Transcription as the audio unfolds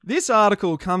This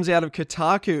article comes out of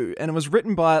Kotaku and it was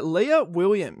written by Leah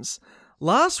Williams.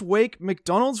 Last week,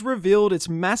 McDonald's revealed its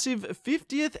massive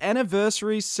 50th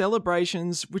anniversary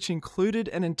celebrations, which included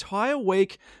an entire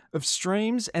week of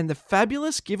streams and the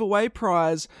fabulous giveaway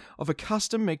prize of a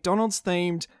custom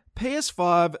McDonald's-themed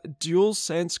PS5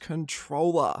 DualSense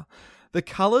controller. The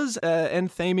colours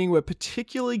and theming were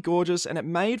particularly gorgeous, and it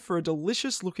made for a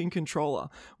delicious-looking controller,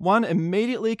 one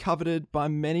immediately coveted by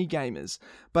many gamers.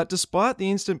 But despite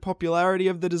the instant popularity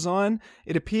of the design,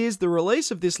 it appears the release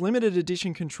of this limited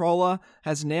edition controller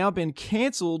has now been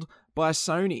cancelled by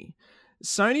Sony.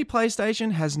 Sony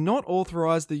PlayStation has not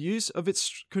authorized the use of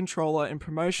its controller in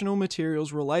promotional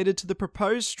materials related to the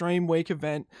proposed Stream Week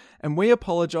event, and we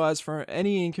apologize for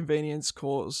any inconvenience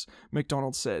caused,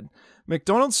 McDonald's said.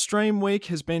 McDonald's Stream Week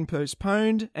has been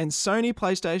postponed, and Sony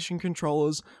PlayStation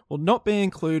controllers will not be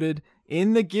included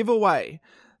in the giveaway.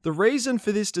 The reason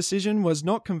for this decision was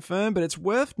not confirmed, but it's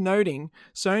worth noting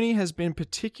Sony has been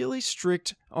particularly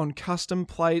strict on custom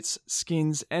plates,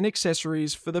 skins, and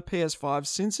accessories for the PS5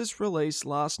 since its release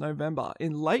last November.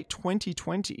 In late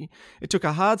 2020, it took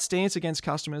a hard stance against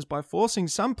customers by forcing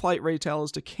some plate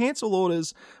retailers to cancel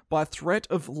orders by threat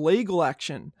of legal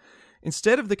action.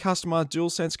 Instead of the customized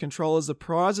DualSense controllers, the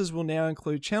prizes will now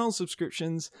include channel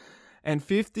subscriptions and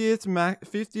 50th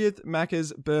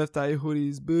Macca's birthday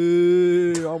hoodies.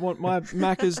 Boo! I want my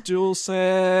Macca's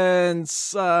DualSense.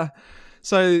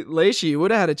 So, Leisha, you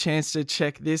would have had a chance to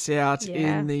check this out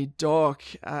in the doc.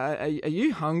 Are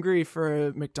you hungry for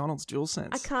a McDonald's DualSense?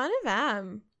 I kind of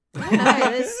am. I don't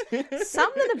know. There's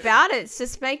something about it. It's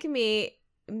just making me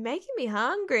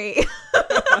hungry.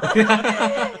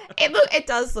 It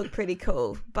does look pretty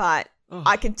cool, but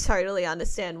I can totally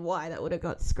understand why that would have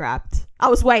got scrapped. I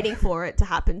was waiting for it to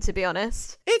happen, to be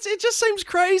honest. It just seems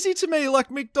crazy to me. Like,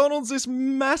 McDonald's, this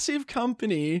massive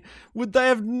company, would they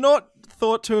have not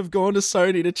thought to have gone to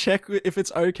Sony to check if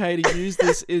it's okay to use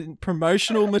this in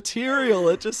promotional material?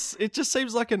 It just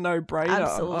seems like a no-brainer.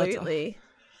 Absolutely.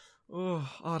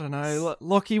 I don't know.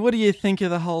 Lockie, what do you think of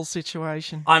the whole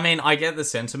situation? I mean, I get the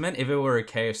sentiment. If it were a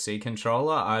KFC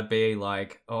controller, I'd be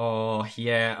like, oh,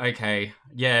 yeah, okay.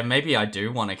 Yeah, maybe I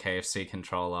do want a KFC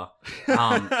controller.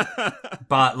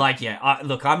 But, like, yeah,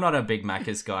 look, I'm not a big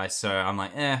Macca's guy, so I'm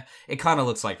like, it kind of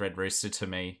looks like Red Rooster to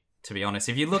me, to be honest.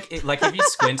 If you look, if you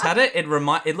squint at it, it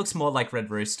looks more like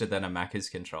Red Rooster than a Macca's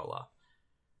controller.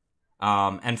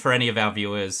 And for any of our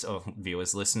listeners,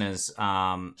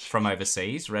 from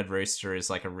overseas, Red Rooster is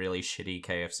like a really shitty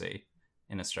KFC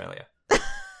in Australia.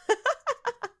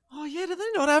 Oh yeah, do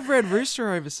they not have Red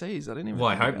Rooster overseas? I didn't even. Well,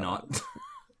 I hope not.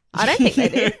 I don't think they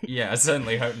do. Yeah, I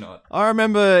certainly hope not. I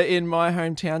remember in my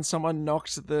hometown, someone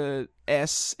knocked the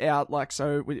S out, like,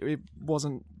 so it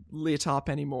wasn't lit up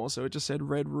anymore, so it just said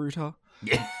Red Rooter.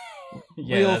 Yeah,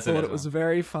 we all thought it was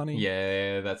very funny.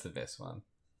 Yeah, that's the best one.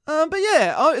 But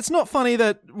yeah, it's not funny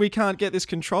that we can't get this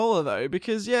controller though,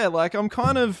 because yeah, like I'm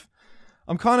kind of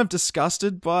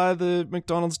disgusted by the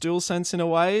McDonald's DualSense in a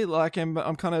way. Like I'm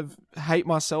kind of hate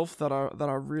myself that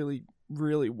I really,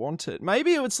 really want it.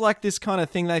 Maybe it's like this kind of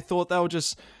thing. They thought they would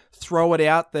just throw it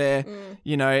out there,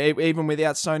 you know, even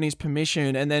without Sony's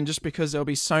permission, and then just because there'll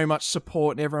be so much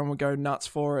support and everyone will go nuts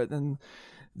for it, and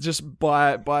just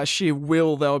by sheer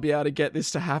will they'll be able to get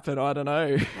this to happen. I don't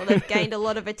know. Well, they've gained a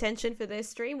lot of attention for their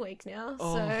Stream Week now,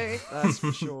 so that's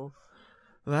for sure.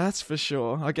 That's for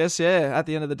sure. I guess, yeah, at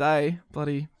the end of the day,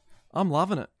 bloody, I'm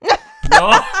loving it.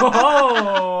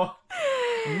 Oh!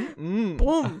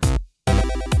 Boom.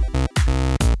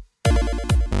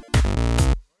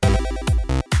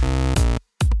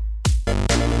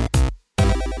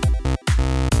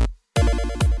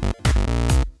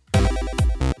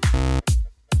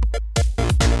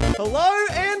 Hello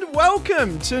and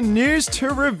welcome to News to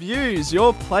Reviews,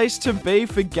 your place to be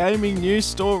for gaming news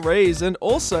stories, and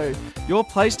also your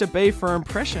place to be for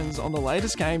impressions on the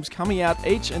latest games coming out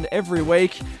each and every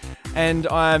week. And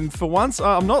I'm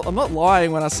not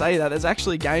lying when I say that. There's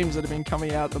actually games that have been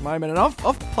coming out at the moment, and I've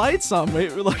played some.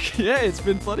 It's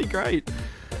been bloody great.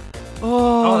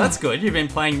 Oh, that's good. You've been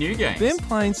playing new games. Been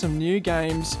playing some new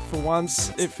games for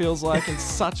once. It feels like in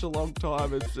such a long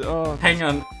time. Hang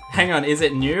on. Is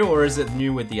it new or is it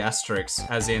new with the asterisks?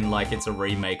 As in, like, it's a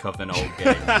remake of an old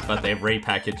game, but they're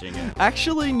repackaging it.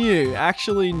 Actually new,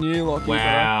 Lockie.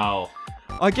 Wow.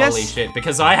 I guess. Holy shit!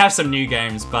 Because I have some new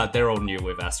games, but they're all new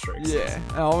with asterisks. Yeah.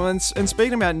 Oh, and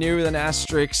speaking about new with an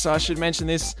asterisk, I should mention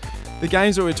this. The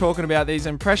games that we're talking about, these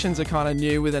impressions are kind of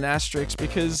new with an asterisk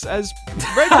because, as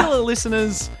regular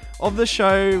listeners of the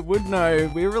show would know,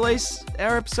 we release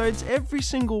our episodes every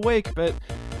single week, but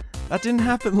that didn't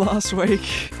happen last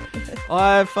week.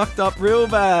 I fucked up real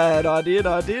bad. I did.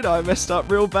 I messed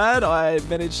up real bad. I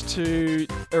managed to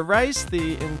erase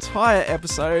the entire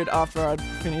episode after I'd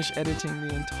finished editing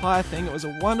the entire thing. It was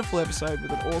a wonderful episode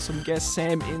with an awesome guest,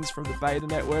 Sam Inns from the Beta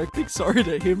Network. Big sorry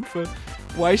to him for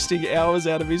wasting hours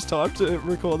out of his time to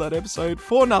record that episode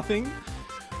for nothing.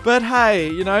 But hey,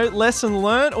 you know, lesson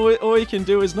learned. All you can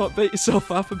do is not beat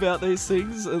yourself up about these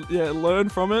things. Learn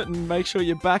from it and make sure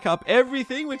you back up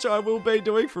everything, which I will be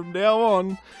doing from now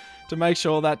on, to make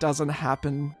sure that doesn't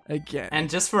happen again. And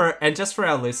just for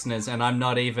our listeners, and I'm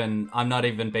not even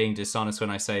being dishonest when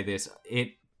I say this,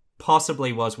 it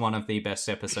possibly was one of the best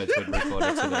episodes we've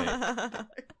recorded today.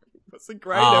 That's a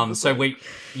great episode.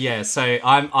 So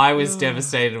I was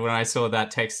devastated when I saw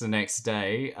that text the next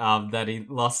day that he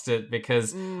lost it,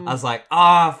 because I was like,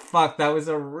 fuck, that was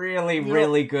a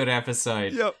really good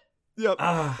episode. Yep. You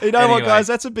know what, guys?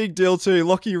 That's a big deal too.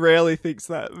 Lockie rarely thinks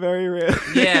that. Very rarely.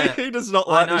 Yeah, he does not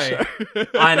like the show.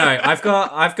 I know.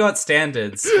 I've got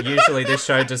standards. Usually, this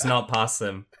show does not pass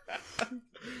them.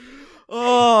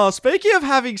 Oh, speaking of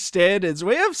having standards,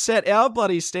 we have set our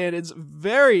bloody standards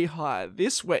very high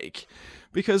this week,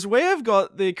 because we have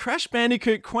got the Crash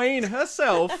Bandicoot Queen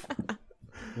herself.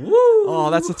 Woo! Oh,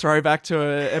 that's a throwback to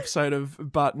an episode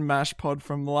of Button Mash Pod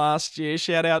from last year.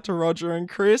 Shout out to Roger and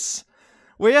Chris.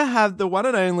 We have the one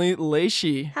and only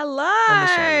Leishi.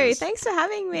 Hello. Thanks for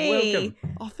having me. Welcome.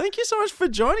 Oh, thank you so much for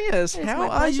joining us. It's How my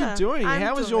are you pleasure. doing?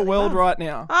 How is your really world well. right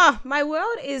now? Oh, my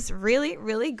world is really,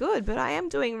 really good, but I am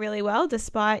doing really well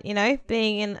despite,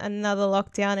 being in another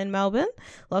lockdown in Melbourne.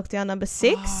 Lockdown number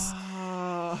 6.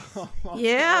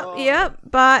 Yeah,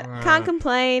 but can't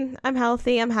complain. I'm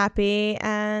healthy, I'm happy,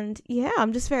 and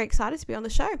I'm just very excited to be on the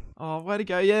show. Oh, way to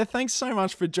go. Yeah, thanks so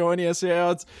much for joining us.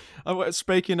 Yeah, I was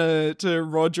speaking to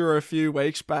Roger a few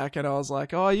weeks back, and I was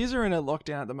like, you're in a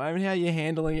lockdown at the moment. How are you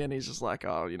handling it? And he's just like,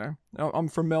 I'm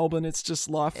from Melbourne. It's just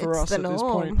life for us at this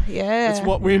point. Yeah. It's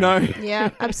what we know.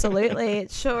 Yeah, absolutely.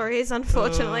 It sure is,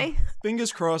 unfortunately.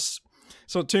 Fingers crossed.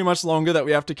 It's not too much longer that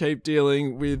we have to keep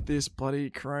dealing with this bloody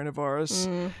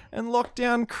coronavirus and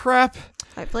lockdown crap.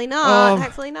 Hopefully not.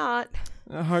 Hopefully not.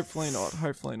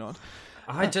 Hopefully not.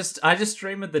 I just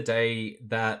dream of the day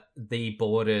that the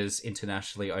borders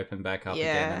internationally open back up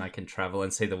again, and I can travel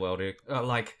and see the world.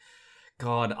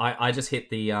 God, I just hit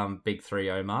the big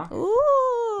 3-0 mark.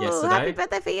 Ooh, yesterday. Happy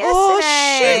birthday for yesterday. Oh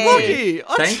shit, Lockie!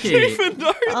 I Thank didn't you. even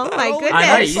know Oh that. my Holy- goodness. I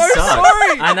know, I'm you so suck.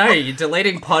 sorry. I know, you're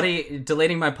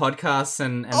deleting my podcasts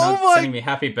and Oh not my- sending me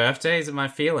happy birthdays and my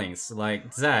feelings.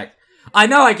 Like, Zach, I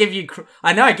know I give you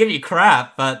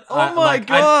crap, but Oh my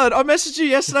god! I messaged you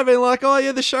yesterday, being like, "Oh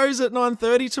yeah, the show's at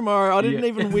 9:30 tomorrow." I didn't Yeah.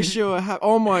 even wish you a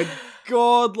oh my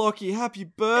god, Lockie, happy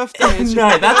birthday!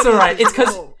 No, that's all right. It's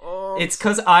because Oh, it's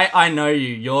because I know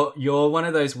you. You're one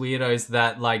of those weirdos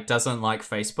that like doesn't like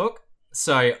Facebook.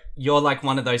 So you're like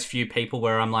one of those few people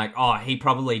where I'm like, oh, he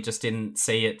probably just didn't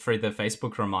see it through the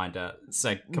Facebook reminder.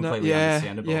 So completely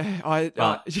understandable. Yeah,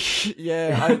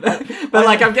 But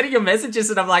like, I'm getting your messages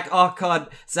and I'm like, oh god,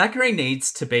 Zachary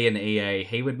needs to be an EA.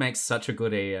 He would make such a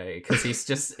good EA because he's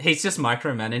just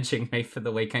micromanaging me for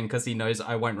the weekend because he knows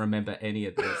I won't remember any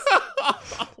of this.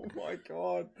 Oh my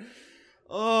god.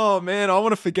 Oh man, I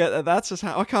want to forget that. That's just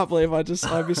how I can't believe I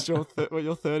missed your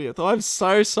 30th. I'm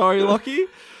so sorry, Lockie.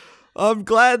 I'm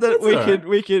glad that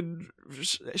we could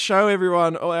show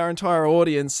everyone, or our entire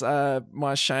audience,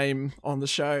 my shame on the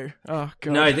show. Oh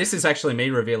god. No, this is actually me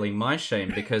revealing my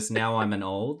shame because now I'm an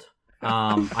old.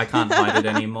 I can't hide it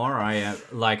anymore.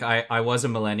 I was a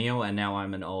millennial and now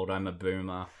I'm an old. I'm a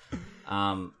boomer.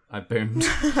 I boomed.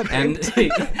 And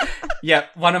yeah,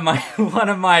 one of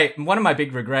my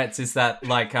big regrets is that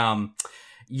like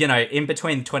in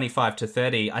between 25 to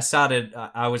 30,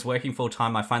 I was working full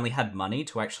time. I finally had money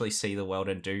to actually see the world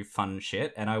and do fun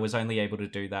shit. And I was only able to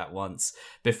do that once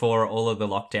before all of the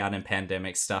lockdown and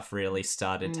pandemic stuff really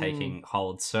started taking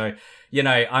hold. So,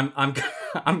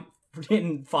 I'm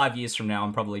in 5 years from now,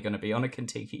 I'm probably going to be on a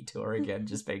Kentucky tour again,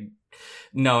 just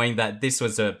knowing that this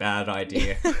was a bad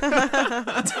idea.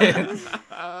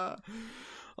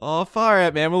 Oh, far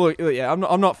out, man. Well, look, yeah,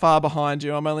 I'm not far behind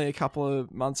you. I'm only a couple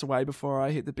of months away before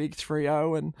I hit the big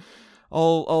 3-0, and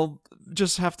I'll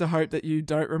just have to hope that you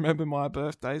don't remember my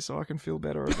birthday so I can feel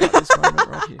better about this moment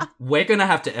right here. We're going to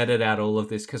have to edit out all of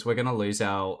this because we're going to lose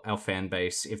our fan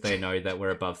base if they know that we're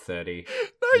above 30.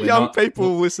 No young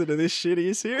people listen to this shit, are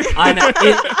you serious? I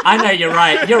know, you're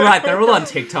right. You're right. They're all on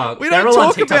TikTok. They're all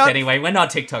on TikTok anyway. We're not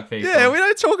TikTok people. Yeah, we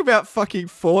don't talk about fucking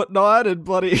Fortnite and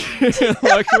bloody...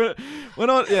 We're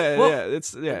not. Yeah, Well, yeah.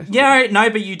 It's yeah. Yeah, no,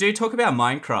 but you do talk about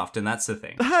Minecraft, and that's the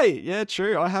thing. Hey, yeah,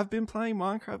 true. I have been playing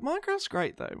Minecraft. Minecraft's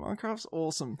great, though. Minecraft's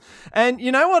awesome. And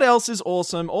you know what else is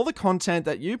awesome? All the content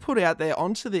that you put out there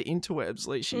onto the interwebs,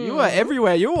 Leisha. You are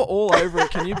everywhere. You are all over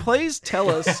it. Can you please tell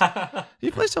us? Can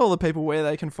you please tell all the people where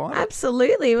they can find it?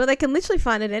 Absolutely. Well, they can literally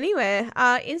find it anywhere.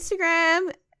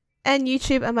 Instagram and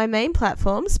YouTube are my main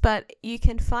platforms, but you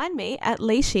can find me at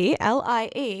Lieshy, LIESSSHY.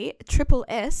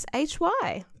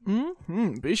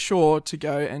 Be sure to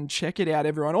go and check it out,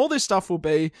 everyone. All this stuff will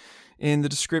be in the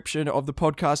description of the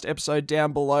podcast episode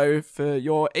down below for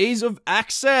your ease of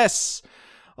access.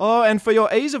 Oh, and for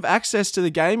your ease of access to the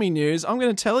gaming news, I'm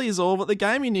going to tell you all what the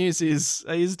gaming news is.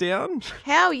 Are you down?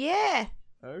 Hell yeah.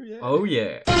 Oh, yeah. Oh,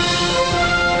 yeah.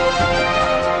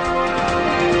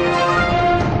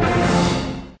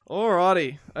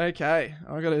 Alrighty. Okay.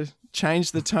 I've got to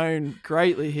change the tone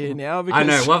greatly here now. Because... I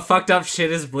know. What fucked up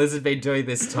shit has Blizzard been doing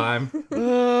this time?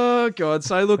 Oh, God.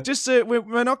 So, look,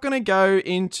 we're not going to go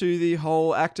into the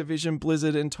whole Activision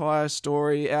Blizzard entire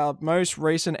story. Our most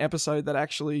recent episode that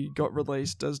actually got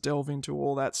released does delve into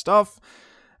all that stuff.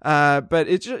 But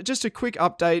it's just a quick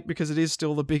update because it is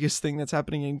still the biggest thing that's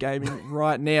happening in gaming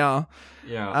right now.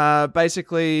 Yeah.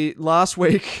 Basically, last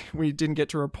week we didn't get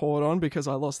to report on because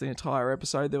I lost the entire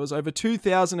episode. There was over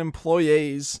 2,000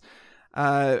 employees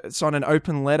signed an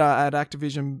open letter at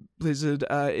Activision Blizzard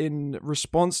in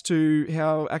response to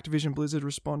how Activision Blizzard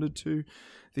responded to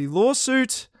the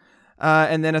lawsuit.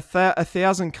 And then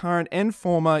 1,000 current and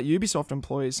former Ubisoft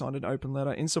employees signed an open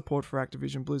letter in support for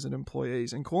Activision Blizzard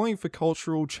employees and calling for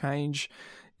cultural change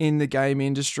in the game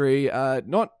industry.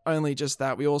 Not only just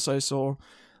that, we also saw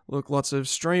lots of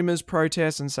streamers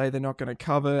protest and say they're not going to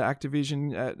cover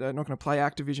Activision, they're not going to play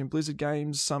Activision Blizzard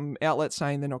games. Some outlets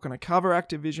saying they're not going to cover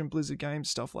Activision Blizzard games,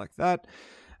 stuff like that.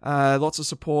 Lots of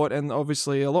support and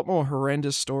obviously a lot more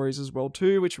horrendous stories as well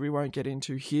too, which we won't get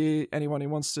into here. Anyone who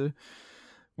wants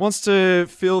to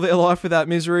fill their life with that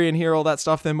misery and hear all that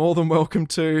stuff, they're more than welcome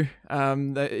to.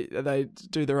 They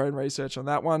do their own research on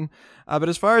that one. But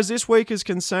as far as this week is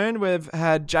concerned, we've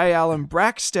had J. Allen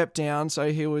Brack step down.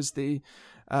 So he was the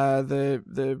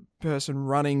person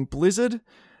running Blizzard.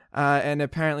 And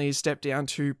apparently he stepped down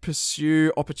to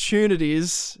pursue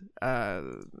opportunities.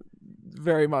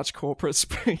 Very much corporate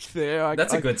speak there.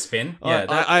 That's a good spin.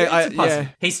 Yeah,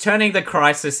 he's turning the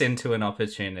crisis into an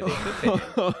opportunity.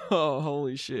 Oh,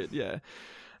 holy shit! Yeah.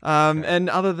 And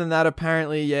other than that,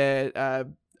 apparently,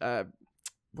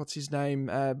 what's his name?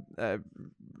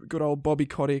 Good old Bobby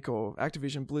Kotick or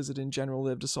Activision Blizzard in general.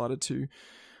 They've decided to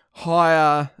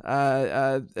hire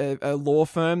a law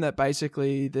firm that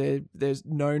basically they're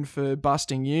known for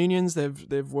busting unions.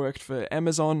 They've worked for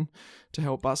Amazon to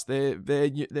help bust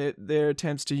their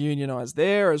attempts to unionize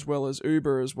there, as well as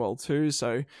Uber as well too.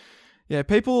 So yeah,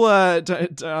 people are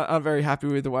very happy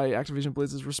with the way Activision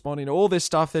Blizzard's responding to all this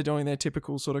stuff. They're doing their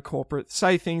typical sort of corporate,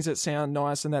 say things that sound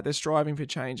nice and that they're striving for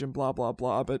change and blah blah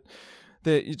blah, but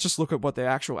you just look at what their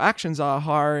actual actions are,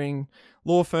 hiring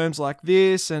law firms like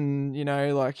this, and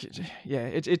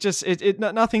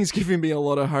nothing's giving me a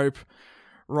lot of hope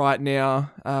right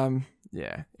now.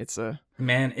 It's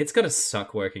gotta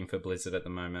suck working for Blizzard at the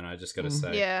moment. I just gotta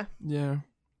say, yeah.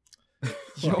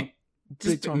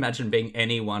 Just imagine being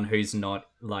anyone who's not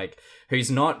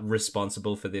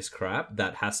responsible for this crap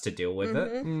that has to deal with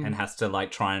it and has to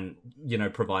try and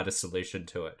provide a solution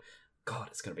to it. God,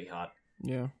 it's gonna be hard.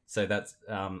 Yeah. So that's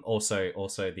also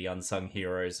the unsung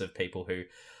heroes of people who,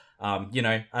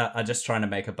 are just trying to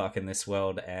make a buck in this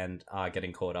world and are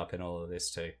getting caught up in all of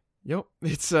this too. Yep,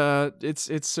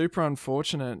 it's super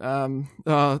unfortunate.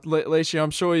 Leisha, I'm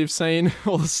sure you've seen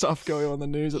all the stuff going on in the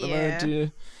news at the moment. Do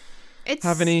you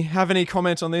have any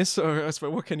comment on this, or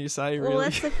what can you say? Really? Well,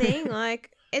 that's the thing.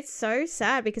 It's so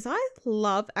sad because I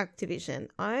love Activision.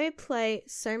 I play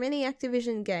so many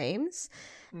Activision games,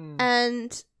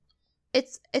 and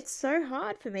it's so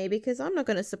hard for me because I'm not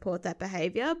going to support that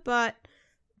behavior, but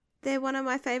they're one of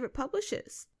my favorite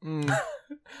publishers.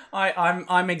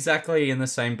 I'm exactly in the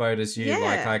same boat as you.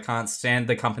 Yeah. I can't stand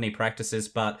the company practices,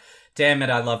 but damn it,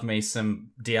 I love me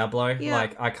some Diablo. Yeah.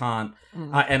 I can't,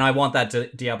 and I want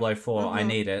that Diablo 4. I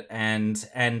need it.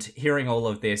 And hearing all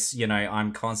of this,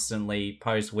 I'm constantly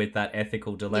posed with that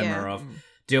ethical dilemma of,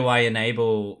 do I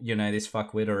enable, this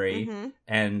fuckwittery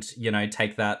and,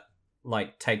 take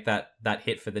that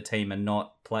hit for the team and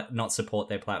not support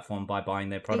their platform by buying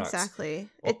their products. Exactly.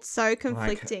 It's so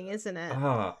conflicting, isn't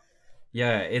it?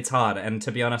 Yeah, it's hard. And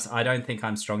to be honest, I don't think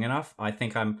I'm strong enough. I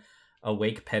think I'm a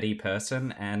weak, petty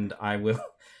person, and I will.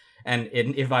 And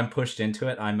if I'm pushed into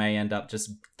it, I may end up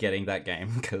just getting that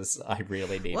game because I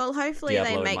really need. Well, hopefully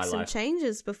Diablo they in make my some life.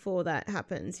 changes before that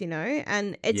happens,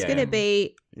 and it's Yeah. going to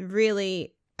be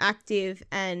really active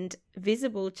and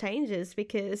visible changes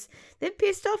because they've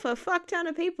pissed off a fuck ton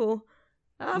of people.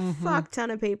 Fuck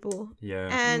ton of people. Yeah.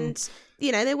 And,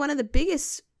 they're one of the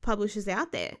biggest publishers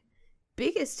out there,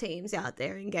 biggest teams out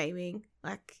there in gaming.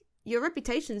 Like, your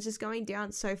reputation's just going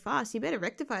down so fast. You better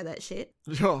rectify that shit.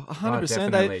 Oh, 100%.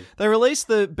 definitely. They release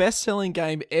the best-selling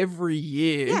game every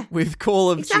year Yeah. with Call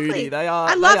of Exactly. Duty. They are.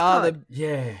 I love they are COD.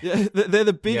 Yeah. they're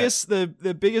the biggest.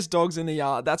 The biggest dogs in the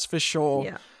yard. That's for sure.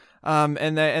 Yeah.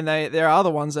 And there are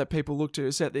other ones that people look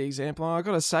to set the example. And I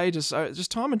got to say, just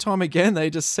time and time again, they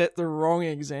just set the wrong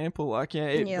example. Like,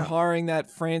 hiring that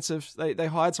they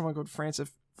hired someone called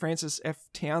Francis F.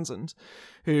 Townsend,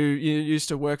 who used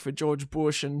to work for George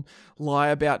Bush and lie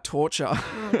about torture.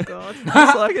 Oh, God. It's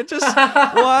like, it just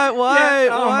why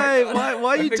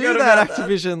I you do forgot that, about that.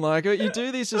 Activision? Like, you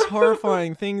do these just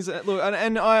horrifying things. Look,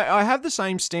 and I have the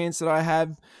same stance that I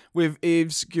have with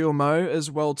Yves Guillemot as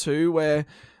well too, where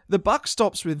the buck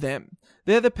stops with them.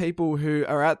 They're the people who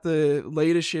are at the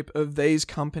leadership of these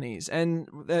companies. And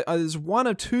there's one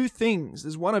of two things.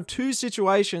 There's one of two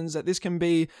situations that this can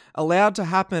be allowed to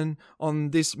happen on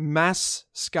this mass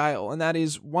scale. And that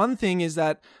is, one thing is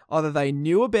that either they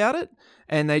knew about it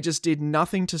and they just did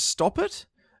nothing to stop it,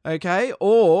 okay?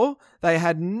 Or they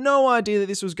had no idea that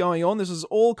this was going on. This was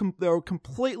all, they were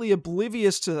completely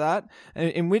oblivious to that,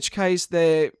 in which case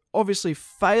they're obviously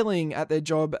failing at their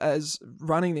job as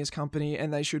running this company,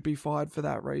 and they should be fired for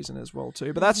that reason as well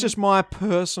too. But that's just my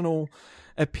personal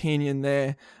opinion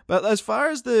there. But as far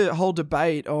as the whole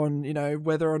debate on,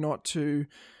 whether or not to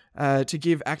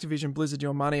give Activision Blizzard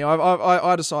your money,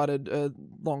 I decided a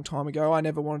long time ago I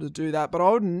never wanted to do that. But I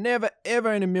would never,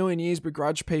 ever in a million years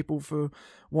begrudge people for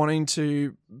wanting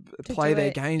to play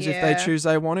their games if they choose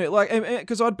they want to. Like,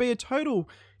 because I'd be a total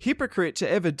hypocrite to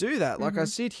ever do that. Like, I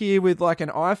sit here with like an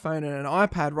iPhone and an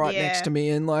iPad right next to me,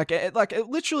 and like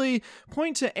literally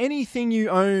point to anything you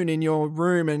own in your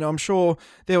room, and I'm sure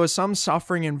there was some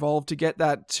suffering involved to get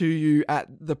that to you at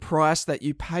the price that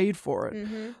you paid for it.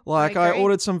 Like, I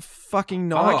ordered some fucking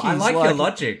Nikes. I like your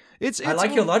logic. I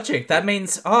like your logic. That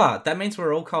means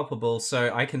we're all culpable,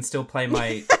 so I can still play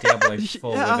my Diablo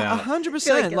 4 without.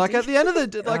 100%. Like, at the end of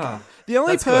the the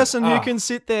only person who can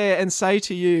sit there and say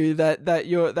to you that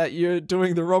you're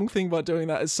doing the wrong thing by doing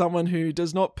that is someone who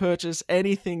does not purchase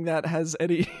anything that has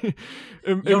any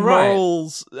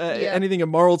anything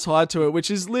immoral tied to it,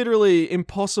 which is literally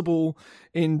impossible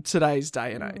in today's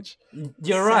day and age.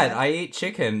 You're right. I eat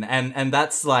chicken, and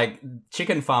that's like,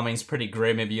 chicken farming's pretty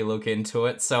grim if you look into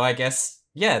it. So I guess,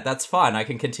 that's fine. I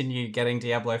can continue getting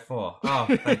Diablo 4.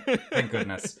 Oh, thank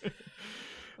goodness.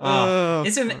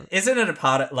 Isn't it a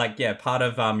part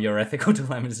of your ethical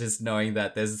dilemma is just knowing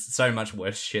that there's so much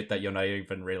worse shit that you're not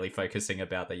even really focusing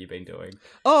about that you've been doing?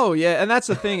 Oh yeah, and that's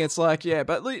the thing. It's like,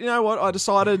 but you know what? I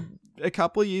decided a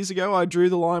couple of years ago, I drew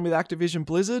the line with Activision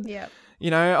Blizzard. Yeah.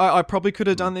 I probably could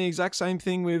have done the exact same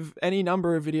thing with any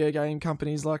number of video game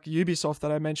companies like Ubisoft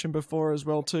that I mentioned before as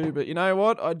well too. But you know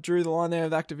what? I drew the line there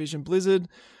with Activision Blizzard.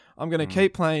 I'm going to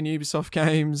keep playing Ubisoft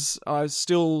games. I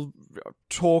still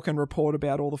talk and report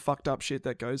about all the fucked up shit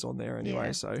that goes on there anyway.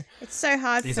 Yeah. So it's so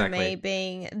hard for Exactly. me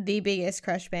being the biggest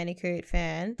Crash Bandicoot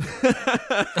fan.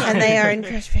 And they are in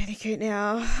Crash Bandicoot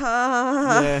now.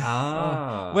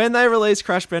 When they released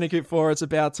Crash Bandicoot 4, it's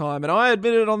about time. And I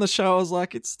admitted on the show, I was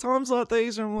like, it's times like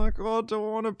these. And I'm like, oh, do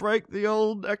I want to break the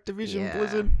old Activision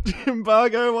Blizzard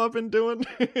embargo I've been doing?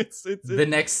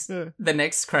 The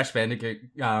next Crash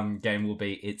Bandicoot game will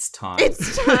be It's Time.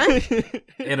 It's time.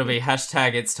 It'll be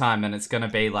hashtag It's Time, and it's gonna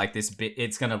be like this bit.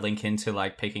 It's gonna link into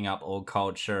like picking up old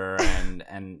culture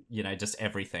and just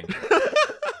everything.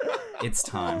 It's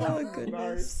time. Oh,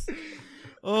 goodness.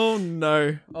 Oh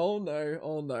no.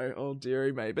 Oh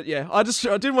dearie me. But yeah, I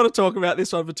didn't want to talk about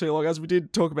this one for too long, as we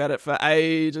did talk about it for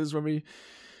ages when we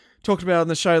talked about it on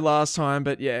the show last time.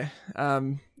 But yeah.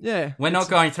 We're not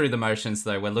going through the motions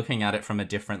though. We're looking at it from a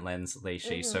different lens,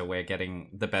 Lishi, so we're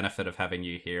getting the benefit of having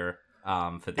you here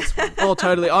for this one. Oh,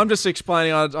 totally. I'm just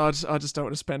explaining. I just don't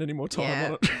want to spend any more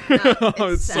time on it. No,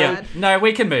 it's sad. No,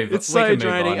 we can move. It's we so can move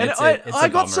draining. on. And It's I a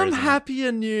got bummer, some isn't it?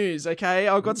 happier news, okay?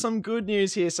 I've got some good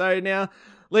news here. So now,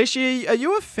 Lishi, are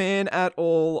you a fan at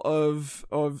all of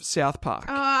South Park?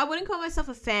 I wouldn't call myself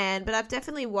a fan, but I've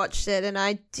definitely watched it, and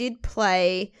I did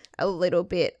play a little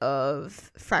bit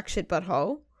of Fractured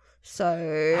Butthole. So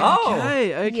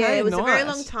Okay, yeah, it was nice. a very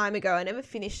long time ago. I never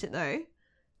finished it though.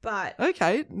 But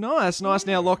Okay, nice.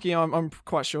 Now, Lockie, I'm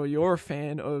quite sure you're a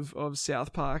fan of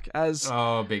South Park, as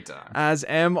big time. as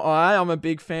am I. I'm a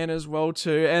big fan as well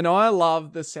too, and I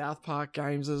love the South Park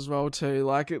games as well too.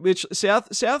 Like,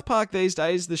 South Park these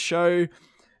days, the show,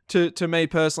 to me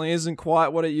personally, isn't quite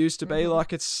what it used to be.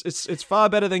 Like, it's far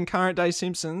better than current day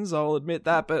Simpsons, I'll admit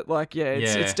that. But like,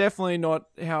 it's definitely not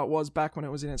how it was back when it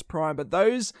was in its prime. But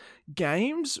those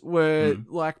games were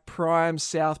like prime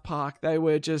South Park. They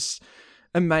were just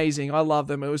amazing. I love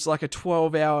them. It was like a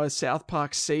 12-hour South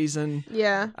Park season.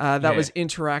 That was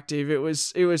interactive. It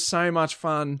was so much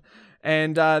fun.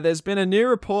 And there's been a new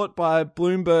report by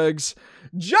Bloomberg's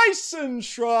Jason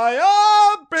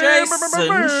Schreier.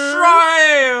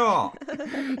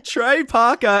 Trey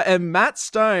Parker and Matt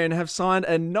Stone have signed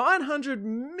a $900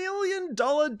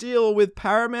 million deal with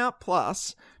Paramount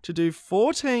Plus to do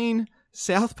 14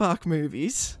 South Park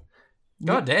movies.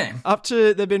 God damn.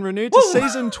 They've been renewed to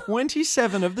season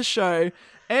 27 of the show,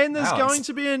 and there's going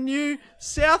to be a new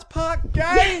South Park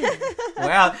game.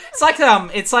 Wow.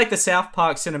 It's like the South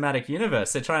Park cinematic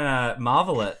universe. They're trying to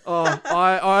Marvel it. Oh,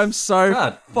 I'm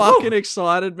so fucking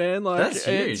excited, man. Like, that's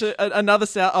huge. It's another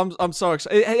South. I'm so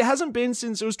excited. It hasn't been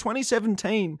since it was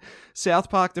 2017.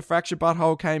 South Park: The Fractured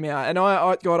Butthole came out, and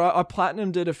I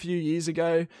platinumed it a few years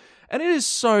ago. And it is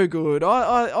so good.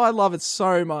 I love it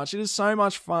so much. It is so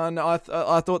much fun. I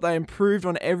thought they improved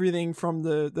on everything from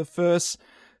the first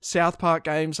South Park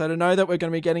game. So to know that we're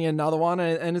going to be getting another one,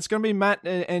 and it's going to be Matt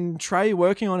and Trey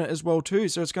working on it as well too.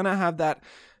 So it's going to have that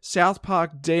South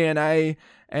Park DNA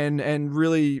and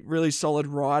really, really solid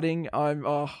writing. I'm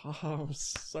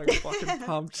so fucking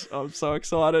pumped. I'm so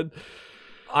excited.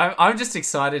 I'm just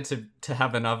excited to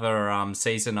have another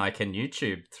season I can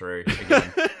YouTube through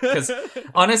again, because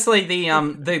honestly,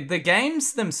 the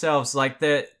games themselves, like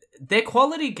they're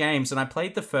quality games, and I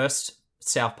played the first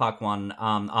South Park one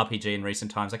RPG in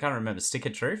recent times. I can't remember, Stick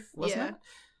of Truth, wasn't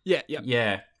it?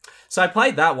 Yeah. So I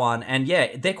played that one, and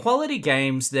they're quality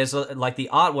games. There's like the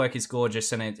artwork is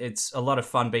gorgeous, and it's a lot of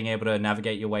fun being able to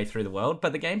navigate your way through the world.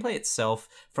 But the gameplay itself,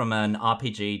 from an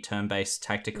RPG turn-based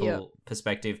tactical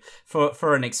perspective,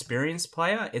 for an experienced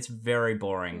player, it's very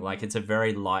boring. Like, it's a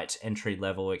very light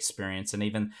entry-level experience, and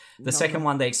even the second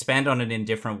one, they expand on it in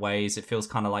different ways. It feels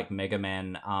kind of like Mega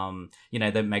Man,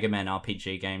 the Mega Man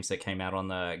RPG games that came out on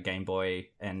the Game Boy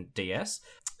and DS,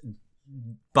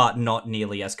 but not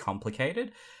nearly as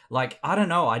complicated. Like, I don't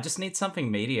know, I just need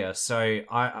something meatier. So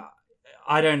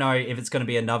I don't know if it's going to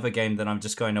be another game that I'm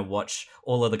just going to watch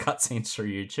all of the cutscenes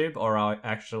through YouTube, or I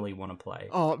actually want to play.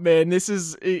 Oh man, this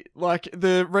is like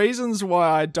the reasons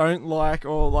why I don't like,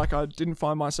 or like I didn't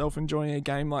find myself enjoying a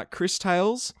game like Chris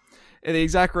Tales. And the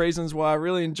exact reasons why I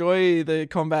really enjoy the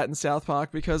combat in South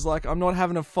Park, because like I'm not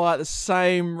having to fight the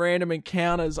same random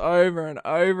encounters over and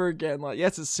over again. Like,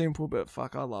 yes, it's simple, but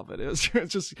fuck, I love it. It was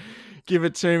just give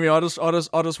it to me. I just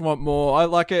want more. I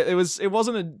like it. It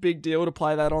wasn't a big deal to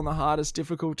play that on the hardest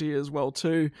difficulty as well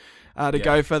too,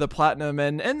 go for the platinum,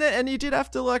 and you did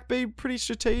have to like be pretty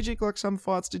strategic. Like, some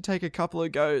fights did take a couple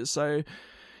of goes, so.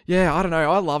 Yeah, I don't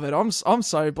know. I love it. I'm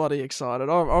so bloody excited.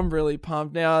 I'm really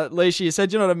pumped. Now, Leisha, you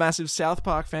said you're not a massive South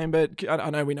Park fan, but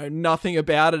I know we know nothing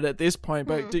about it at this point,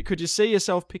 but could you see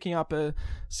yourself picking up a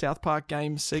South Park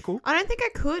game sequel? I don't think I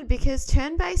could, because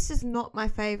turn-based is not my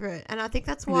favourite, and I think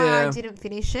that's why I didn't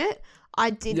finish it. I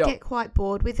did get quite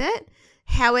bored with it.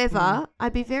 However,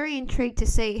 I'd be very intrigued to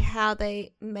see how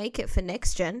they make it for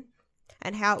next gen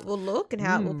and how it will look and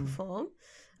how it will perform.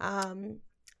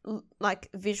 Like,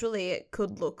 visually it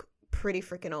could look pretty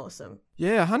freaking awesome.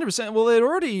 Yeah, 100%. Well, they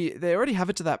already have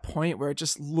it to that point where it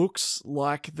just looks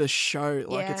like the show.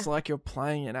 Like, it's like you're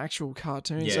playing an actual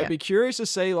cartoon. So I'd be curious to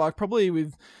see, like, probably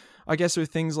with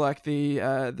things like the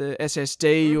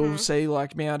SSD, you'll see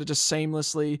like being able to just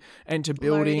seamlessly enter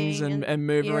buildings and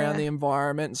move around the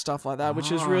environment and stuff like that,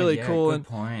 which is really cool. Good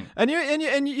point. And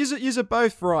you're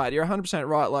both right. You're 100%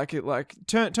 right. Like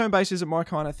turn based isn't my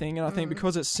kind of thing, and I think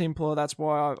because it's simpler, that's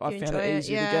why I found it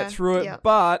easier to get through it. Yep.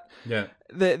 But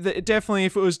definitely,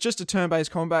 if it was just a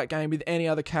turn-based combat game with any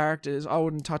other characters, I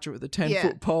wouldn't touch it with a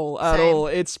 10-foot pole at all.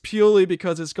 It's purely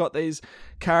because it's got these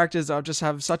characters I just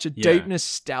have such a deep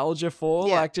nostalgia for.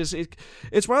 Like, just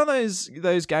it's one of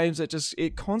those games that just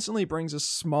it constantly brings a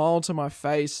smile to my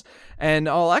face, and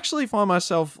I'll actually find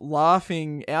myself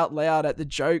laughing out loud at the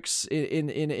jokes in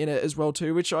it as well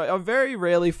too, which I very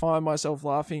rarely find myself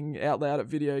laughing out loud at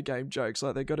video game jokes.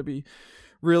 Like, they've got to be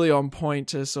really on point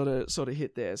to sort of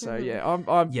hit there. So I'm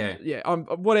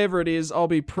whatever it is, I'll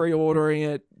be pre-ordering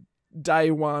it day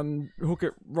one, hook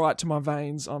it right to my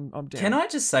veins. I'm down. Can I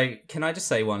just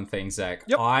say one thing, Zach?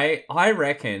 Yep. I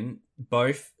reckon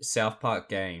both South Park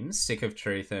games, Stick of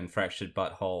Truth and Fractured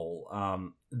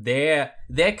Butthole, their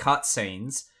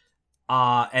cutscenes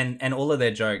are and all of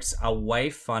their jokes are way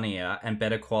funnier and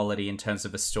better quality in terms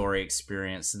of a story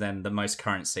experience than the most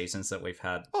current seasons that we've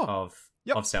had of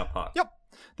South Park. Yep.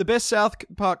 The best South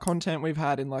Park content we've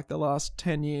had in like the last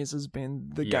 10 years has been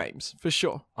the games, for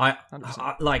sure. I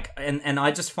like, and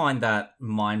I just find that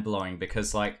mind blowing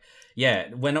because like, yeah,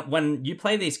 when you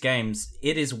play these games,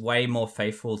 it is way more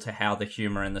faithful to how the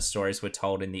humor and the stories were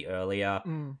told in the earlier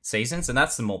seasons, and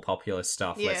that's the more popular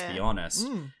stuff. Yeah. Let's be honest.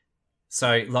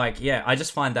 So, like, yeah, I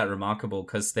just find that remarkable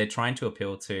because they're trying to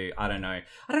appeal to, I don't know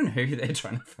who they're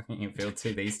trying to fucking appeal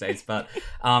to these days, but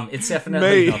it's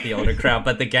definitely not the older crowd,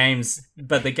 but the games,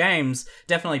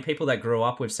 definitely people that grew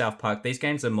up with South Park, these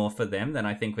games are more for them than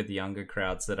I think with the younger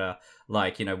crowds that are,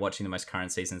 like, you know, watching the most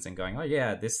current seasons and going, oh,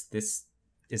 yeah, this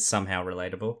is somehow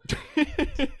relatable.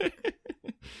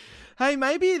 Hey,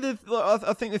 maybe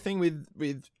I think the thing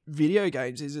with video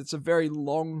games is it's a very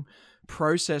long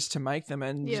process to make them,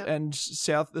 and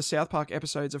the South Park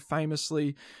episodes are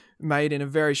famously made in a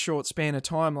very short span of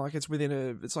time. Like it's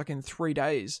like in 3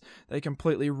 days they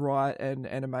completely write and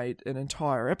animate an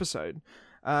entire episode.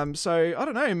 So I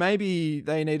don't know, maybe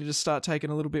they needed to start taking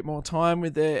a little bit more time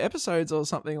with their episodes or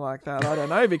something like that. I don't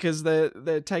know, because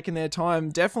they're taking their time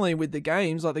definitely with the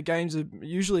games. Like the games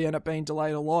usually end up being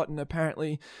delayed a lot, and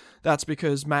apparently that's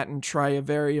because Matt and Trey are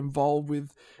very involved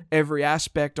with every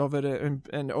aspect of it,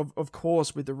 and of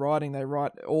course with the writing, they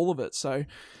write all of it. So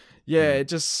yeah, it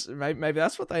just maybe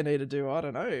that's what they need to do. I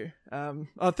don't know.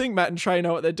 I think Matt and Trey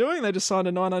know what they're doing. They just signed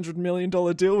a $900 million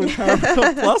deal with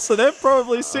Paramount Plus, so they're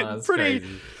probably sitting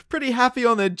pretty happy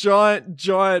on their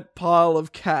giant pile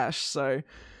of cash. So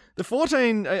the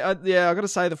 14, I got to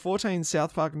say, the 14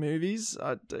 South Park movies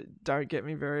don't get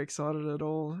me very excited at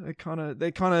all.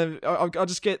 I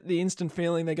just get the instant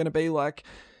feeling they're going to be like,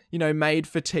 you know, made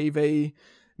for TV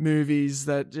movies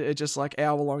that are just like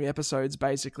hour-long episodes,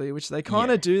 basically, which they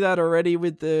kind of do that already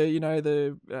with the, you know,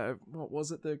 the what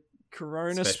was it, the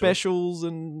Corona specials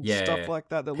and stuff like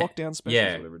that, the lockdown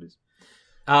specials, whatever it is.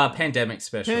 Pandemic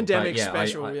special.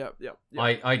 Special, yeah.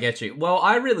 I get you. Well,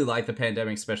 I really like the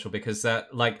pandemic special because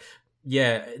that, like,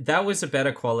 that was a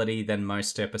better quality than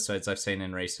most episodes I've seen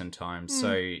in recent times.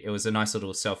 So it was a nice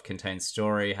little self-contained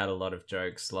story, had a lot of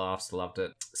jokes, laughs, loved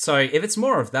it. So if it's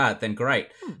more of that, then great.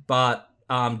 But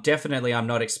definitely I'm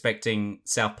not expecting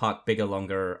South Park Bigger,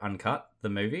 Longer, Uncut, the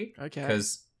movie. Okay.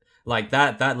 Because like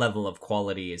that level of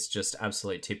quality is just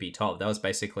absolute tippy top. That was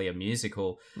basically a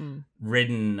musical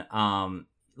written,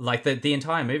 like the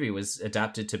entire movie was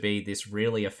adapted to be this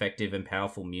really effective and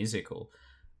powerful musical.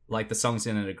 Like the songs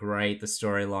in it are great. The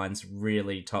storyline's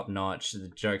really top notch. The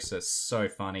jokes are so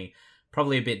funny.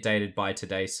 Probably a bit dated by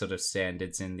today's sort of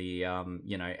standards in the,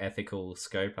 ethical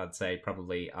scope. I'd say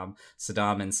probably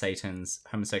Saddam and Satan's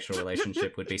homosexual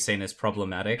relationship would be seen as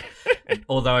problematic.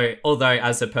 Although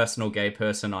as a personal gay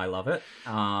person, I love it.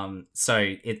 I'm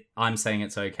saying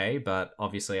it's okay, but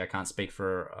obviously I can't speak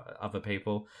for other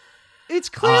people. It's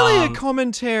clearly a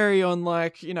commentary on,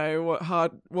 like, you know, how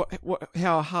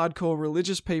hardcore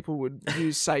religious people would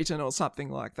use Satan or something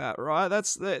like that, right?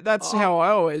 That's how I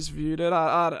always viewed it.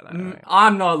 I don't know.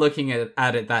 I'm not looking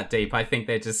at it that deep. I think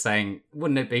they're just saying,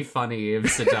 wouldn't it be funny if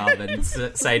Saddam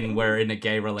and Satan were in a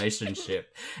gay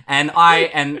relationship? And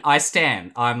I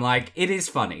stand. I'm like, it is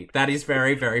funny. That is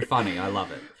very, very funny. I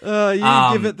love it.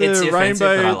 You give it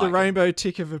the rainbow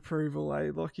tick of approval,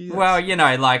 Lockie? Well, you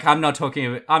know, like I'm not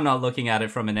looking at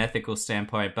it from an ethical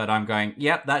standpoint, but I'm going,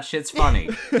 yep, that shit's funny.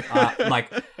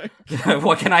 Like,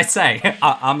 what can I say?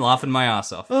 I'm laughing my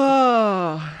ass off.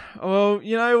 Oh, well,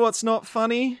 you know what's not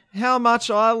funny? How much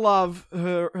I love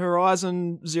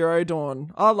Horizon Zero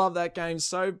Dawn. I love that game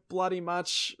so bloody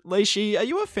much. Leishi, are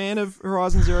you a fan of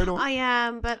Horizon Zero Dawn? I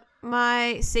am, but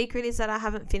my secret is that I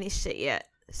haven't finished it yet.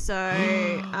 So,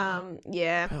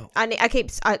 yeah,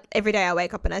 every day I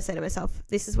wake up and I say to myself,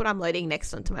 this is what I'm loading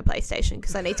next onto my PlayStation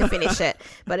because I need to finish it.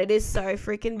 But it is so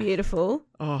freaking beautiful.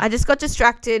 Oh. I just got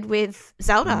distracted with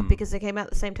Zelda because they came out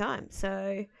at the same time.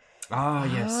 So...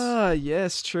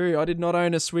 yes, true. I did not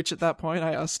own a Switch at that point.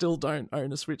 I still don't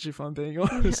own a Switch, if I'm being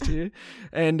honest here.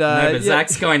 And but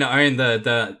Zach's going to own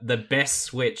the best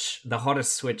Switch, the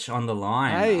hottest Switch on the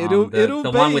line. Hey, it'll be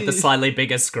the one with the slightly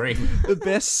bigger screen. The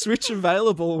best Switch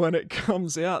available when it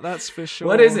comes out, that's for sure.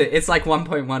 What is it? It's like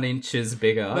 1.1 inches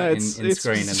bigger in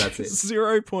screen, and that's it.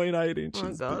 0.8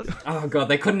 inches. Oh god,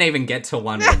 they couldn't even get to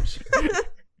 1 inch.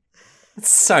 It's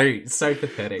so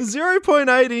pathetic.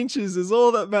 0.8 inches is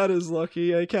all that matters,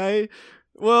 Lockie, okay?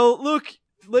 Well, look,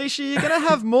 Leishi, you're going to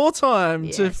have more time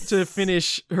to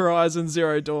finish Horizon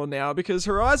Zero Dawn now, because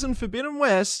Horizon Forbidden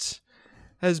West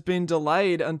has been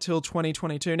delayed until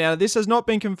 2022. Now, this has not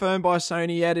been confirmed by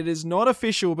Sony yet. It is not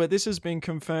official, but this has been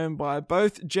confirmed by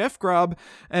both Jeff Grubb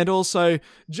and also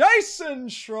Jason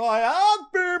Schreier.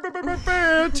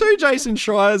 Two Jason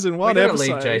Schreiers in one episode. We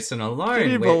gotta leave Jason alone. Can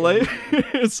you believe?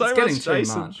 So it's getting much too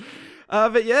Jason. much.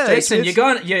 But yeah, Jason,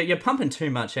 you're pumping too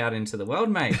much out into the world,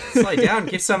 mate. Slow down.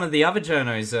 Give some of the other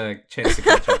journos a chance to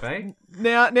catch up, eh?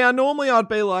 Now, normally I'd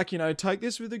be like, take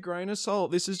this with a grain of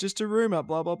salt. This is just a rumor,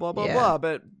 blah, blah, blah, blah, blah.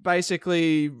 But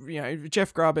basically,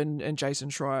 Jeff Grubb and Jason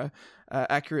Schreier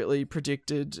accurately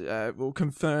predicted,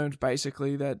 confirmed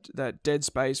basically that Dead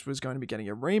Space was going to be getting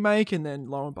a remake. And then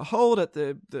lo and behold, at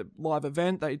the live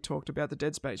event, they talked about the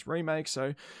Dead Space remake.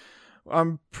 So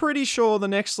I'm pretty sure the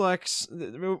next,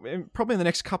 probably in the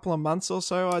next couple of months or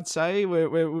so, I'd say,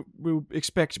 we'll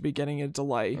expect to be getting a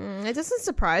delay. It doesn't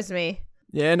surprise me.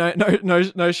 Yeah,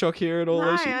 no shock here at all.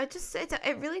 No,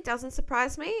 it really doesn't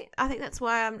surprise me. I think that's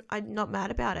why I'm not mad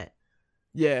about it.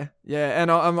 Yeah, and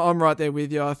I'm right there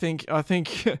with you. I think a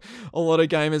lot of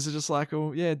gamers are just like,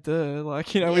 oh yeah, duh.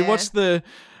 We watched the.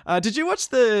 Did you watch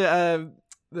the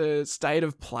state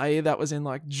of play that was in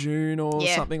June or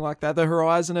something like that? The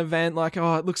Horizon event,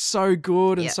 it looks so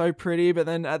good and so pretty, but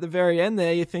then at the very end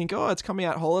there, you think, oh, it's coming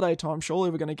out holiday time. Surely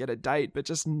we're going to get a date, but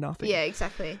just nothing. Yeah,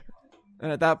 exactly.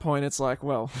 And at that point, it's like,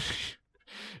 well,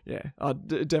 yeah, I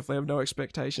definitely have no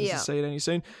expectations to see it any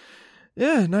soon.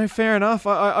 Yeah, no, fair enough.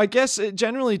 I guess it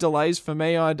generally delays for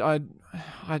me. I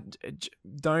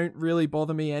don't really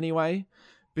bother me anyway,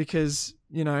 because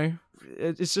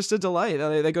it's just a delay.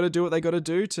 They got to do what they got to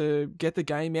do to get the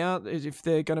game out. If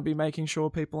they're going to be making sure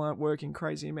people aren't working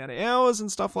crazy amount of hours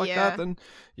and stuff like that, then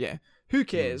who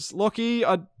cares? Lockie,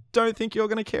 I don't think you're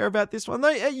going to care about this one.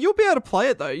 You'll be able to play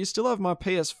it though. You still have my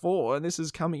PS4, and this is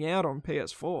coming out on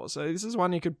PS4, so this is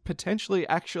one you could potentially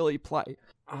actually play.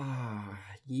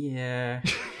 Yeah.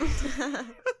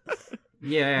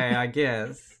 Yeah, I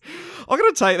guess. I'm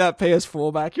going to take that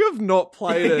PS4 back. You have not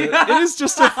played it. It is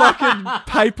just a fucking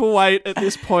paperweight at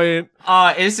this point.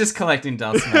 It's just collecting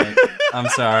dust, mate. I'm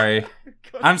sorry.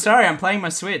 I'm playing my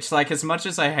Switch. As much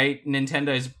as I hate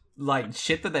Nintendo's,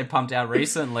 shit that they pumped out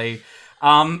recently,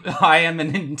 I am a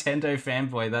Nintendo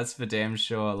fanboy, that's for damn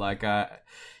sure.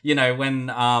 When,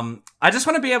 I just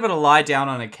want to be able to lie down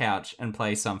on a couch and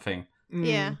play something.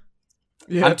 Yeah.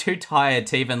 Yeah. I'm too tired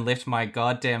to even lift my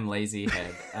goddamn lazy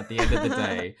head at the end of the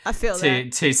day. I feel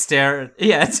that. To stare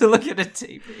at, to look at a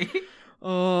TV.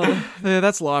 Oh, yeah,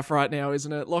 that's life right now,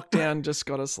 isn't it? Lockdown just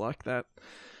got us like that.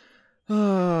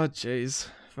 Oh, jeez.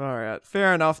 Far out.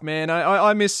 Fair enough, man.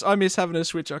 I miss having a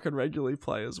Switch I can regularly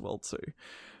play as well too.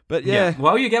 But yeah.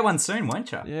 Well, you get one soon,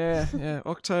 won't you? Yeah.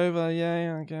 October,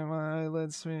 I'll get my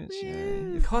OLED Switch.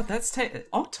 Yeah. God, that's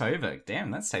October.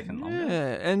 Damn, that's taken longer.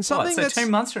 Yeah, and something that's 2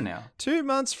 months from now. 2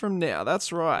 months from now,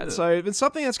 that's right. So, but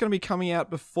something that's going to be coming out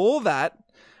before that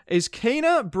is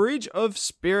Kena Bridge of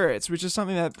Spirits, which is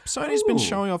something that Sony's been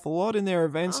showing off a lot in their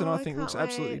events, and I think looks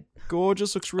absolutely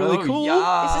gorgeous. Looks really cool.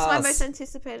 Yes. This is my most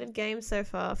anticipated game so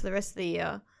far for the rest of the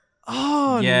year.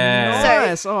 Oh, yeah.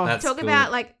 Nice. So, talk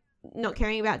about not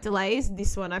caring about delays.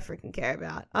 This one I freaking care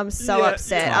about. I'm so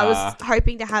upset. I was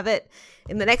hoping to have it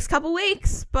in the next couple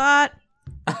weeks, but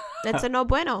that's a no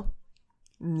bueno.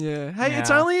 Yeah. Hey, it's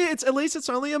at least it's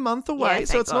only a month away,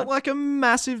 so it's not like a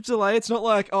massive delay. It's not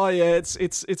like,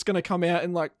 it's going to come out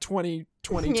in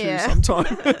 2022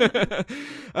 sometime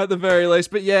at the very least.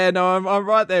 But yeah, no, I'm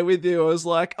right there with you. I was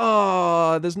like,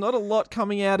 there's not a lot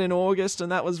coming out in August,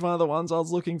 and that was one of the ones I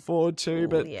was looking forward to.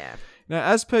 But now,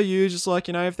 as per you, just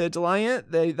if they're delaying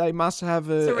it, they must have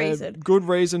a good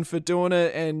reason for doing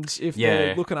it, and if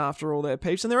they're looking after all their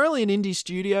peeps. And they're only an indie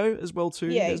studio as well too.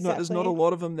 Yeah, there's not a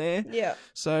lot of them there. Yeah.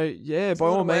 So yeah, by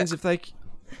all means, if they can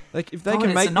make it's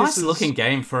a nice looking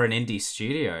game for an indie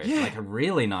studio. Yeah. A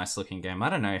really nice looking game. I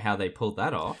don't know how they pulled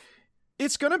that off.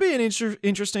 It's going to be an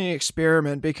interesting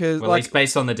experiment because, it's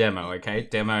based on the demo. Okay,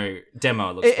 demo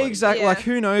looks exactly. Yeah.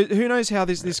 Who knows how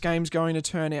this game's going to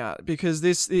turn out, because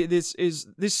this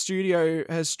studio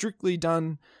has strictly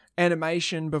done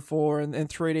animation before, and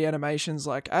 3D animations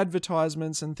like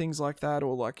advertisements and things like that,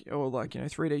 or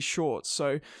 3D shorts.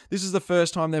 So this is the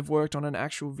first time they've worked on an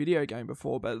actual video game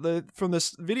before, but from the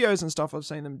videos and stuff I've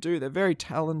seen them do, they're very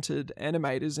talented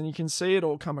animators, and you can see it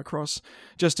all come across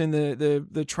just in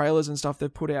the trailers and stuff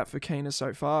they've put out for Kena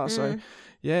so far. So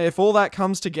yeah, if all that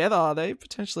comes together, they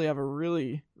potentially have a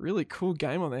really, really cool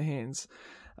game on their hands.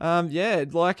 Can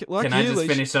I just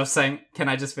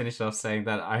finish off saying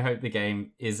that I hope the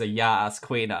game is a Yas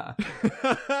Queener.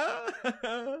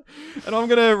 And I'm going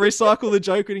to recycle the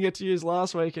joke we didn't get to use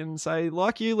last week and say,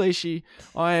 like you, Leishi,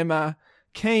 I am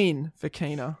Keen for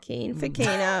Keener. Keen for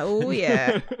Keener. Oh,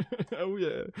 yeah. Oh,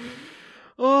 yeah.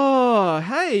 Oh,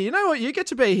 hey, you know what you get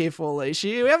to be here for,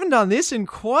 Leishy? We haven't done this in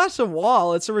quite a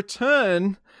while. It's a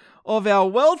return of our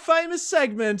world-famous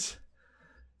segment,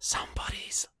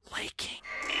 Somebody's Leaking.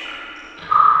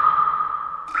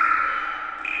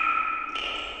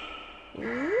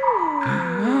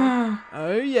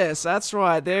 Oh, yes, that's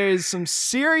right. There is some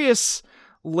serious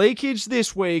leakage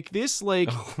this week. This leak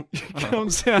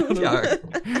comes out of...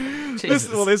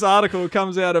 This article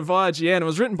comes out of IGN. It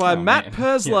was written by Matt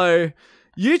Perslow. Yeah.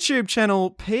 YouTube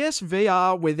channel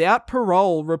PSVR Without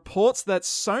Parole reports that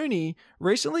Sony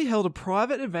recently held a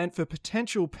private event for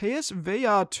potential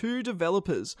PSVR 2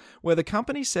 developers, where the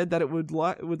company said that it would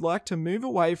like to move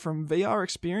away from VR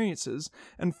experiences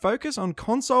and focus on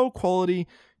console quality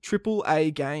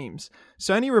AAA games.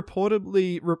 Sony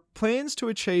reportedly plans to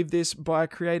achieve this by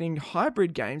creating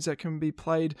hybrid games that can be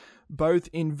played both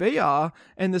in VR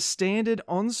and the standard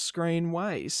on-screen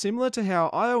way, similar to how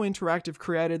IO Interactive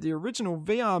created the original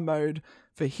VR mode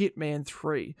for Hitman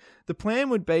 3. The plan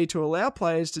would be to allow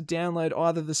players to download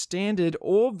either the standard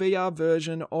or VR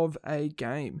version of a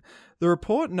game. The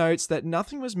report notes that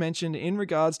nothing was mentioned in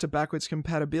regards to backwards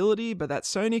compatibility, but that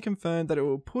Sony confirmed that it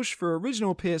will push for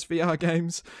original PSVR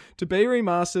games to be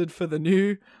remastered for the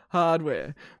new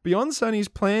hardware. Beyond Sony's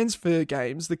plans for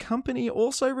games, the company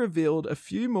also revealed a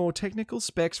few more technical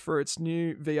specs for its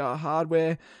new VR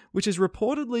hardware, which is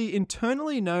reportedly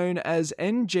internally known as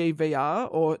NGVR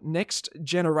or Next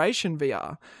Generation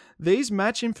VR. These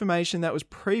match information that was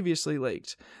previously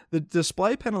leaked. The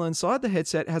display panel inside the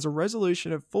headset has a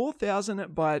resolution of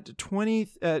 4000 by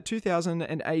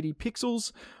 2080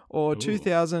 pixels, or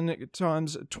 2000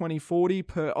 times 2040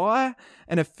 per eye,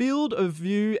 and a field of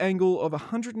view angle of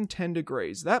 110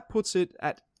 degrees. That puts it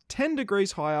at 10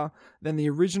 degrees higher than the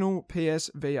original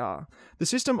PSVR. The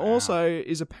system also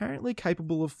is apparently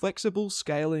capable of flexible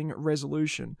scaling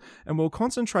resolution and will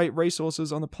concentrate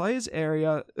resources on the player's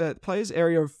area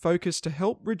of focus to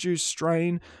help reduce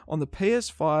strain on the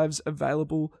PS5's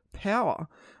available power.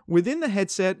 Within the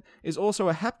headset is also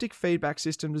a haptic feedback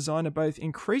system designed to both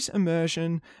increase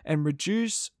immersion and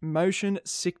reduce motion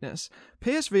sickness.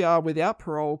 PSVR Without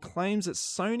Parole claims that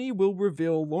Sony will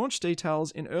reveal launch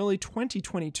details in early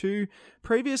 2022.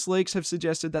 Previous leaks have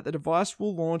suggested that the device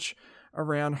will launch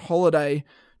around holiday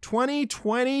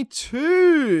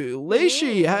 2022.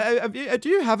 Lishi, do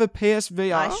you have a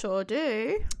PSVR? I sure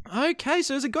do. Okay,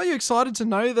 so has it got you excited to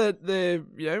know that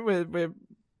we're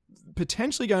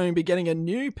potentially going to be getting a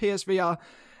new PSVR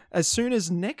as soon as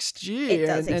next year? It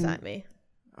does excite me.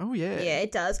 Oh, yeah. Yeah,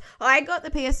 it does. I got the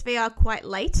PSVR quite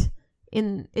late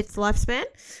in its lifespan.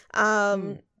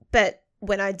 But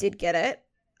when I did get it,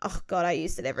 oh, God, I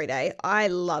used it every day. I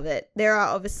love it. There are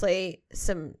obviously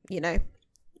some,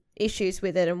 issues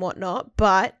with it and whatnot,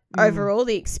 but overall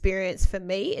the experience for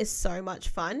me is so much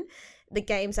fun. The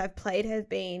games I've played have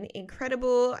been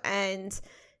incredible, and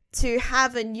to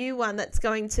have a new one that's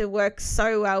going to work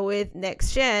so well with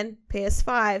next gen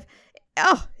PS5,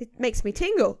 it makes me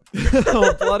tingle.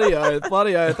 Oh, bloody oath.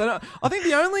 I think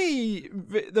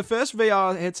the first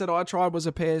VR headset I tried was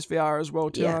a PSVR as well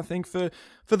too. Yeah. And I think for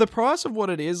the price of what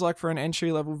it is, like for an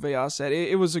entry level VR set,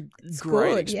 it was a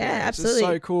great experience. Yeah, absolutely. It's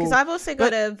so cool. Because I've also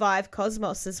got a Vive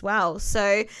Cosmos as well.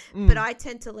 So, but I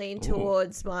tend to lean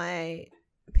towards my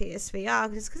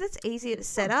PSVR just because it's easier to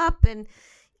set up, and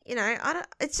I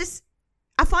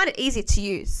find it easier to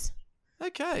use.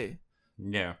 Okay.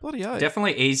 Yeah. Bloody hell.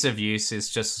 Definitely ease of use is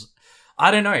just,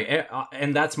 I don't know.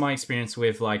 And that's my experience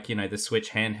with the Switch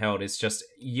handheld is just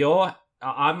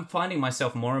I'm finding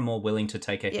myself more and more willing to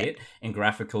take a hit in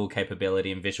graphical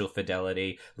capability and visual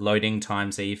fidelity, loading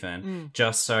times even,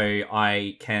 just so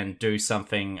I can do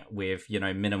something with,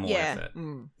 minimal effort.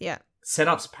 Yeah.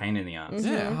 Setup's pain in the ass.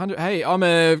 Yeah, hey, I'm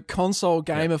a console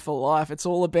gamer for life. It's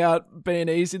all about being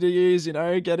easy to use,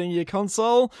 getting your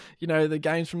console, the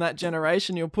games from that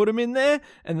generation, you'll put them in there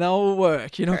and they'll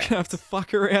work. You're not going to have to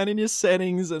fuck around in your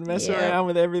settings and mess around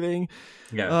with everything.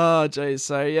 Yeah. Oh, geez.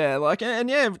 So, yeah,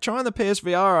 trying the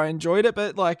PSVR, I enjoyed it,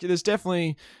 but, there's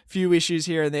definitely a few issues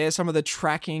here and there. Some of the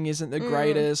tracking isn't the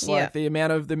greatest. The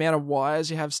amount of wires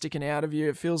you have sticking out of you,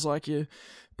 it feels like you're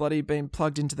bloody been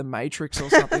plugged into the Matrix or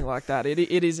something like that.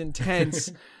 It is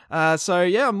intense.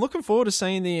 I'm looking forward to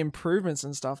seeing the improvements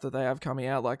and stuff that they have coming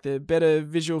out, like the better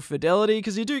visual fidelity,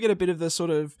 because you do get a bit of the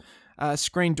sort of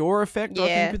screen door effect, I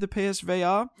think, with the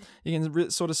PSVR. You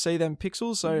can sort of see them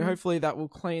pixels, so hopefully that will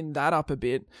clean that up a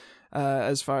bit.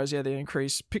 as far as the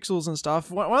increased pixels and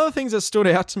stuff. One of the things that stood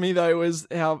out to me though was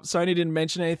how Sony didn't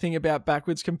mention anything about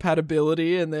backwards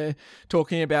compatibility, and they're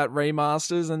talking about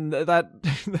remasters, and that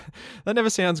never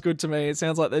sounds good to me. It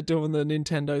sounds like they're doing the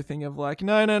Nintendo thing of like,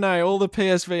 no, all the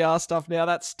PSVR stuff now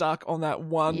that's stuck on that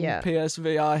one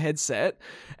PSVR headset,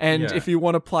 and if you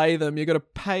want to play them, you got to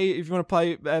pay. If you want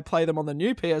to play them on the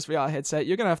new PSVR headset,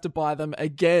 you're going to have to buy them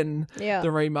again, the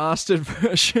remastered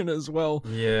version as well.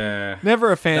 Yeah,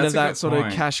 never a fan of that sort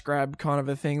of cash grab kind of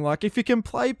a thing. Like, if you can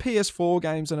play PS4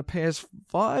 games on a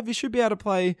PS5, you should be able to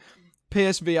play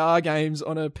PSVR games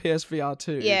on a PSVR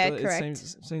too. Yeah, it correct.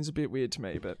 Seems a bit weird to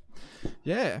me, but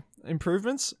yeah,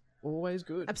 improvements always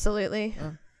good. Absolutely.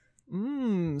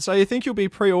 So you think you'll be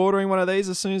pre-ordering one of these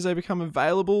as soon as they become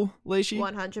available, Leishi?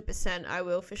 100%, I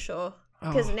will for sure.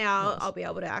 Because now I'll be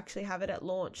able to actually have it at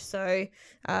launch. So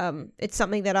it's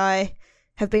something that I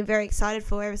have been very excited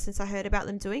for ever since I heard about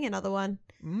them doing another one.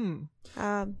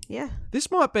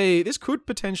 This could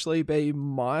potentially be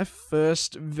my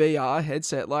first VR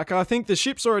headset. Like, I think the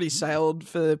ship's already sailed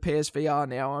for PSVR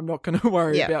now. I'm not going to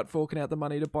worry about forking out the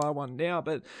money to buy one now.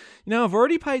 But, I've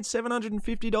already paid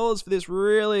 $750 for this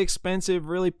really expensive,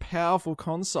 really powerful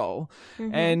console.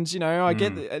 Mm-hmm. And, I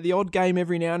get the odd game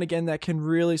every now and again that can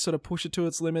really sort of push it to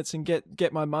its limits and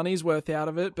get my money's worth out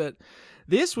of it. But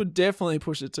this would definitely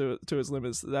push it to its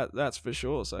limits. That's for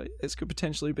sure. So this could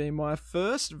potentially be my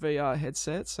first VR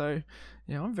headset. So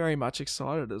I'm very much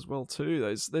excited as well too.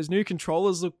 Those new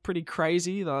controllers look pretty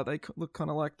crazy. They look kind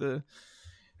of like the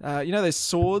those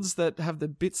swords that have the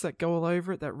bits that go all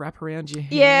over it that wrap around your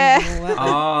hand. Yeah. And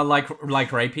all that.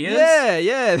 like rapiers.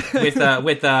 Yeah. with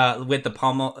the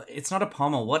pommel. It's not a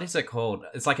pommel. What is it called?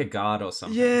 It's like a guard or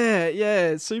something. Yeah.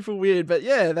 It's super weird, but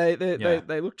they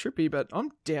look trippy. But I'm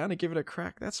down to give it a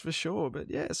crack. That's for sure. But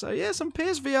some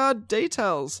PSVR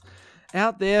details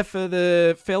out there for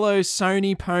the fellow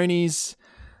Sony ponies,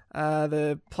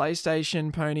 the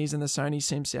PlayStation ponies, and the Sony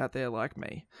simps out there like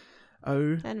me.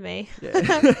 And me. Yeah.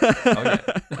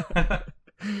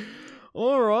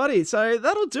 Alrighty, so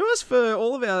that'll do us for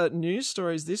all of our news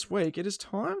stories this week. It is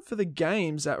time for the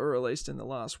games that were released in the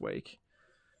last week.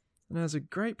 And as a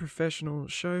great professional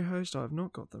show host, I've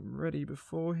not got them ready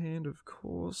beforehand, of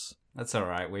course. That's all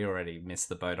right. We already missed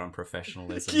the boat on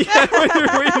professionalism. Yeah, we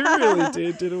really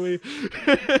did, didn't we?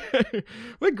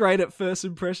 We're great at first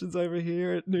impressions over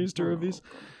here at News to Reviews.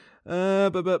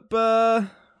 What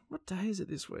day is it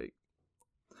this week?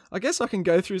 I guess I can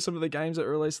go through some of the games that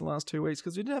were released in the last 2 weeks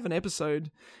because we didn't have an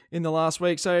episode in the last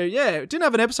week. So, didn't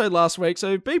have an episode last week.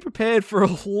 So, be prepared for a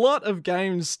lot of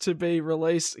games to be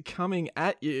released coming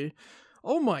at you.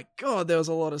 Oh my God, there was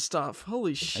a lot of stuff.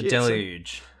 Holy shit. A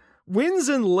deluge. Winds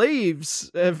and Leaves,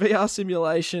 VR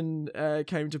simulation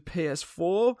came to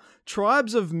PS4.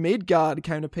 Tribes of Midgard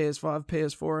came to PS5,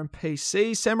 PS4, and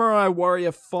PC. Samurai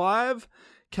Warrior 5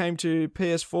 came to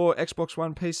PS4, Xbox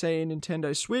One, PC, and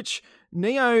Nintendo Switch.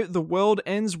 Neo, The World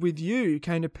Ends With You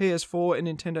came to PS4 and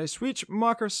Nintendo Switch.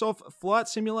 Microsoft Flight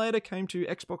Simulator came to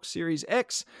Xbox Series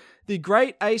X. The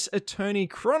Great Ace Attorney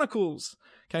Chronicles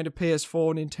came to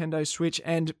PS4, Nintendo Switch,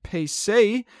 and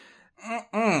PC.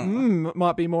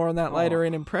 Might be more on that later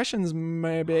in impressions,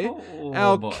 maybe.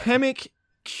 Alchemic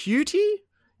Cutie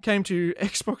came to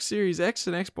Xbox Series X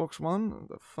and Xbox One. What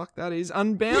the fuck that is.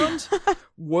 Unbound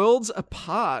Worlds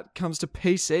Apart comes to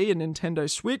PC and Nintendo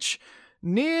Switch.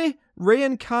 Nier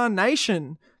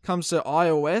Reincarnation comes to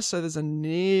iOS. So there's a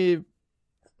Nier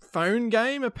phone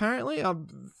game, apparently.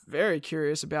 I'm very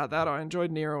curious about that. I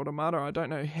enjoyed Nier Automata. I don't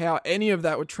know how any of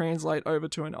that would translate over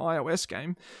to an iOS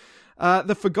game.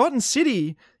 The Forgotten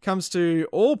City comes to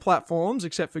all platforms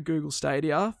except for Google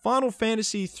Stadia. Final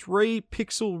Fantasy III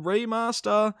Pixel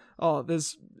Remaster.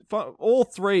 There's all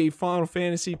 3 Final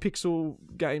Fantasy Pixel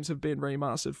games have been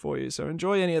remastered for you. So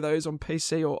enjoy any of those on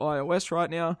PC or iOS right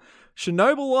now.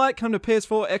 Chernobyl Light come to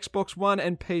PS4, Xbox One,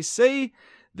 and PC.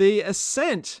 The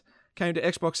Ascent came to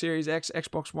Xbox Series X,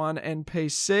 Xbox One, and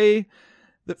PC.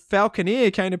 The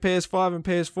Falconeer came to PS5 and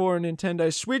PS4 and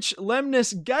Nintendo Switch.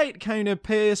 Lemnis Gate came to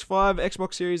PS5,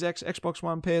 Xbox Series X, Xbox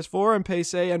One, PS4, and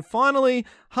PC. And finally,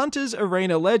 Hunters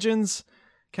Arena Legends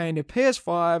came to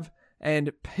PS5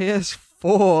 and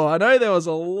PS4. I know there was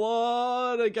a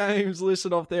lot of games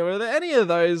listed off there. Were there any of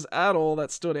those at all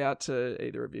that stood out to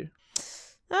either of you?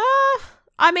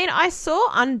 I mean, I saw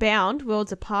Unbound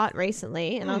Worlds Apart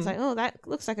recently, and I was like, oh, that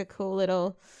looks like a cool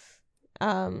little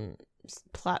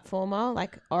platformer,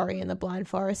 like Ori and the Blind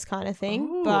Forest kind of thing.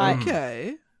 Ooh, but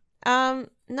okay.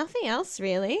 Nothing else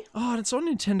really. Oh, and it's on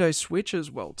Nintendo Switch as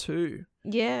well too.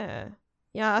 Yeah,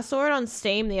 I saw it on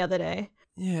Steam the other day.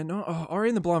 Yeah, no. Ori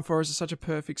and the Blind Forest is such a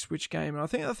perfect Switch game, and I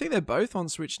think they're both on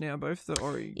Switch now. Both the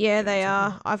Ori. Yeah, they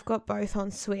are. I've got both on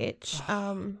Switch.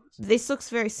 This looks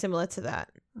very similar to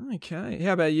that. Okay.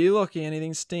 How about you, Lockie?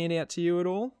 Anything stand out to you at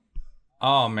all?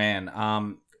 Oh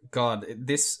man, God,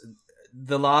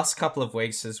 the last couple of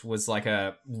weeks was like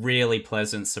a really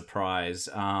pleasant surprise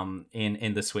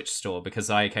in the Switch store, because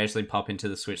I occasionally pop into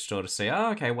the Switch store to see,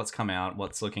 okay, what's come out,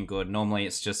 what's looking good. Normally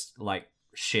it's just like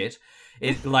shit.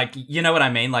 It like, you know what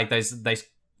I mean? Like those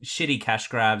shitty cash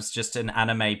grabs, just an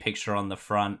anime picture on the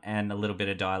front and a little bit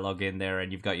of dialogue in there,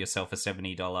 and you've got yourself a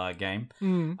 $70 game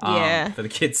for the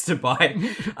kids to buy.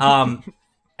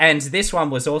 And this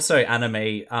one was also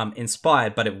anime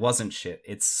inspired, but it wasn't shit.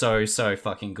 It's so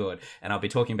fucking good. And I'll be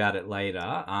talking about it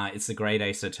later. It's the Great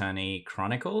Ace Attorney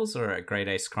Chronicles, or Great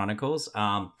Ace Chronicles,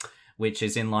 which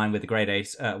is in line with the Great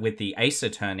Ace, with the Ace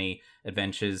Attorney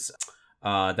adventures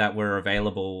that were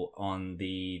available on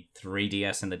the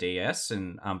 3DS and the DS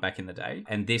and back in the day.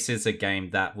 And this is a game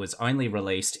that was only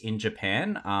released in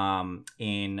Japan.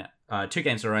 Two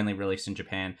games were only released in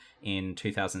Japan in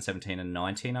 2017 and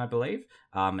 19, I believe.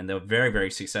 And they were very,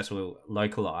 very successful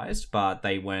localized, but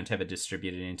they weren't ever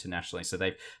distributed internationally. So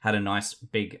they've had a nice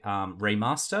big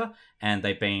remaster, and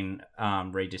they've been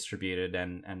redistributed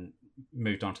and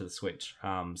moved onto the Switch.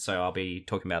 So I'll be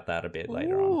talking about that a bit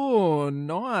later on. Oh,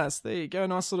 nice. There you go.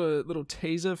 Nice little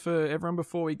teaser for everyone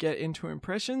before we get into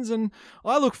impressions. And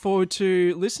I look forward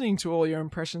to listening to all your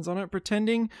impressions on it,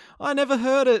 pretending I never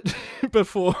heard it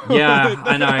before. Yeah,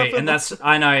 I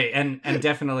know. And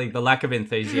definitely the lack of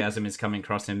enthusiasm is coming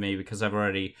across in me, because I've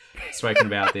already spoken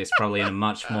about this probably in a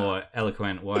much more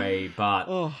eloquent way. But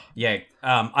I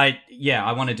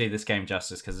want to do this game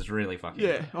justice, because it's really fucking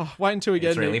good. Oh, wait until we get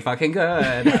it's really fucking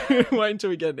good. Wait until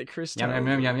we get into Chris. Yum.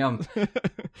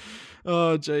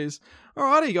 Oh, jeez.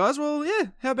 Alrighty, guys. Well, yeah.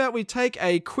 How about we take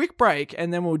a quick break,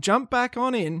 and then we'll jump back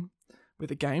on in with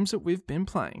the games that we've been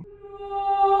playing.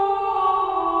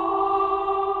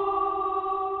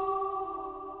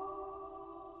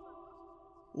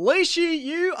 Leishi,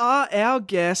 you are our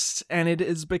guest, and it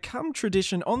has become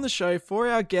tradition on the show for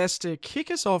our guest to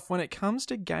kick us off when it comes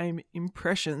to game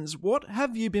impressions. What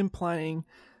have you been playing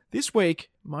this week,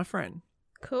 my friend?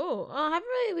 Cool. I haven't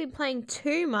really been playing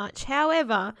too much.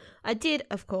 However, I did,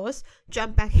 of course,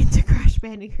 jump back into Crash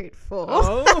Bandicoot 4.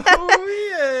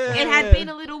 Oh, yeah. It had been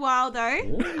a little while,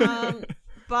 though.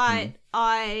 But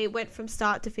I went from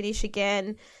start to finish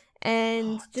again,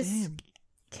 and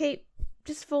keep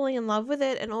falling in love with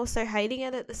it and also hating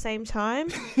it at the same time.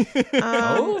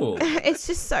 It's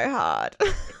just so hard.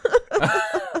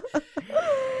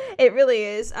 It really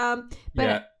is.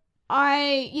 But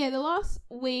the last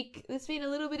week there's been a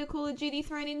little bit of Call of Duty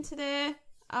thrown into there.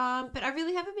 But I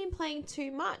really haven't been playing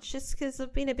too much, just because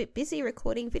I've been a bit busy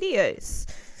recording videos.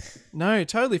 No,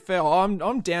 totally fair.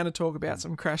 I'm down to talk about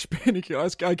some Crash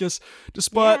Bandicoot. I guess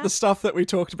despite the stuff that we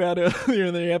talked about earlier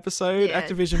in the episode,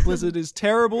 Activision Blizzard is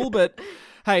terrible, but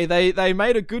hey, they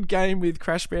made a good game with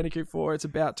Crash Bandicoot 4. It's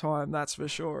about time, that's for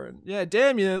sure. And yeah,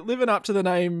 damn, you're living up to the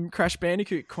name Crash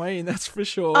Bandicoot Queen, that's for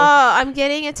sure. Oh, I'm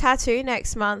getting a tattoo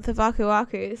next month of Aku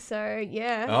Aku, so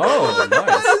yeah. Oh, nice.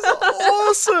 That is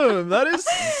awesome. That is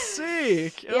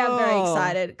sick. Yeah, I'm very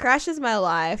excited. Crash is my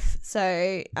life,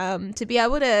 so to be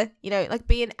able to,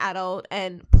 be an adult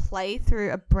and play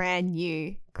through a brand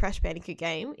new Crash Bandicoot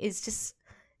game is just,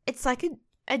 it's like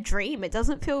a dream. It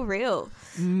doesn't feel real.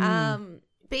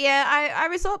 But yeah, I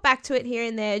resort back to it here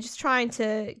and there, just trying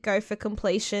to go for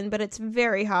completion, but it's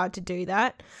very hard to do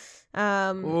that.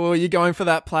 You're going for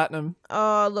that platinum.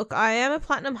 Oh, look, I am a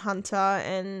platinum hunter,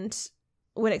 and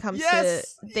when it comes to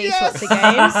these sorts of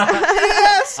games.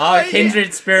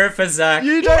 Kindred spirit for Zach.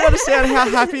 You don't understand how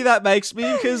happy that makes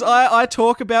me, because I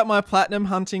talk about my platinum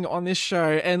hunting on this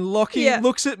show, and Lockie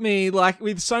looks at me like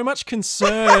with so much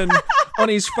concern on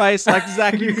his face, like,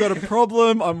 Zach, you've got a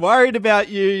problem. I'm worried about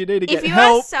you. You need to get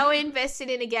help. If you are so invested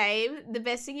in a game, the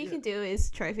best thing you can do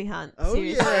is trophy hunt.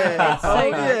 Seriously.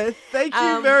 Yeah. Thank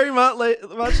you very much,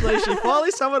 Leishi.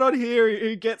 Finally someone on here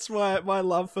who gets my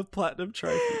love for platinum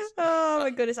trophies. Oh my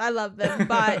goodness, I love them,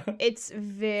 but it's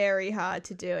very hard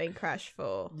to do in Crash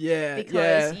 4. Yeah,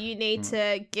 because you need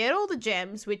to get all the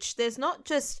gems, which there's not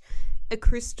just a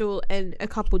crystal and a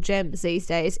couple gems these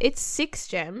days. It's 6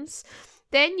 gems.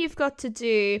 Then you've got to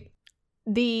do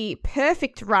the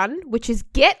perfect run, which is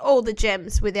get all the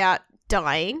gems without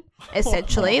dying,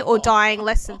 essentially, or dying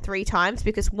less than 3 times,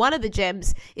 because one of the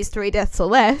gems is 3 deaths or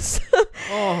less.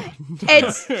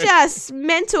 It's just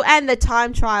mental. And the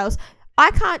time trials.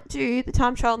 I can't do the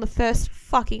time trial on the first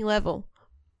fucking level.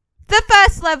 The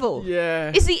first level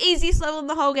is the easiest level in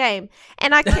the whole game.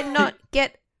 And I cannot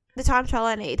get the time trial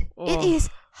I need. Oh. It is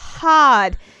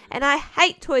hard. And I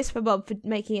hate Toys for Bob for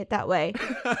making it that way.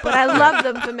 But I love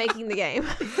them for making the game.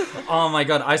 Oh my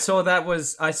god, I saw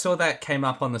that came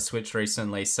up on the Switch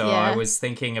recently, so Yeah. I was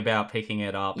thinking about picking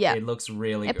it up. Yeah. It looks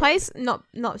really It good. plays not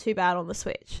too bad on the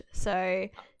Switch. So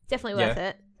definitely worth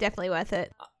it. Definitely worth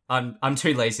it. I'm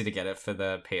too lazy to get it for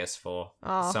the PS4,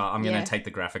 Oh, so I'm yeah. gonna take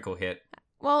the graphical hit.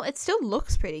 Well, it still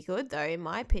looks pretty good, though, in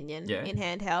my opinion, Yeah. in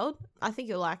handheld. I think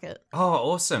you'll like it. Oh,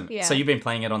 awesome! Yeah. So you've been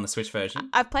playing it on the Switch version?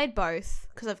 I've played both,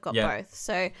 because I've got Yeah. both.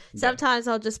 So sometimes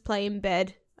I'll just play in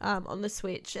bed on the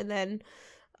Switch, and then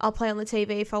I'll play on the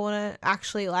TV if I want to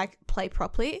actually, like, play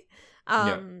properly.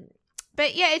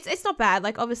 But, yeah, it's not bad.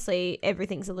 Like, obviously,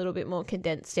 everything's a little bit more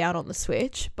condensed down on the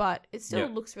Switch, but it still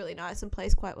looks really nice and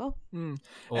plays quite well.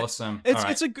 Awesome. It's All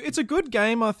right. it's a good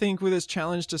game, I think, with its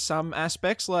challenge to some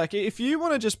aspects. Like, if you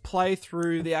want to just play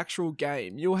through the actual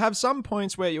game, you'll have some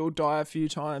points where you'll die a few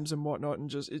times and whatnot, and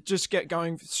just get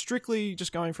going strictly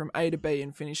just going from A to B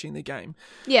and finishing the game.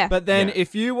 Yeah. But then Yeah.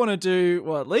 if you want to do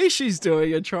what Leishy's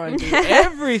doing and try and do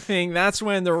everything, that's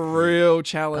when the real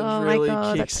challenge Oh really my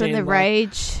god, kicks that's when in. the like-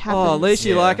 rage happens. Oh,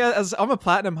 Leishy, Yeah. like, as I'm a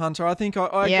platinum hunter, I think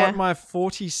I Yeah. got my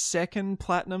 42nd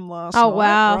platinum last Oh night,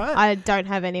 wow, right? I don't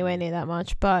have anywhere near that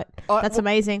much, but that's well,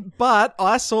 amazing. But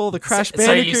I saw the Crash So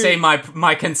Bandicoot. you see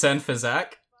my concern for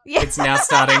Zach? Yeah. It's now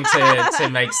starting to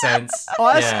make sense.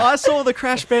 I saw the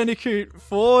Crash Bandicoot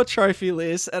 4 trophy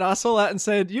list, and I saw that and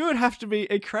said, you would have to be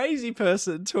a crazy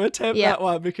person to attempt Yeah. that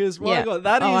one, because, my Yeah. God,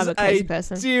 that Oh, is I'm a crazy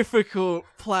person. difficult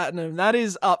platinum. That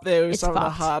is up there with It's some of the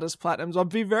fucked. hardest platinums. I'd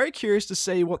be very curious to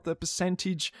see what the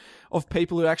percentage of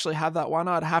people who actually have that one.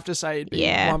 I'd have to say it'd be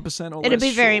Yeah. 1% or less. It'd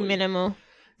be very surely. minimal.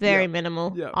 Very Yeah.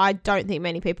 minimal. Yeah. I don't think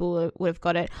many people would have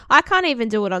got it. I can't even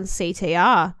do it on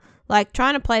CTR. Like,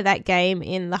 trying to play that game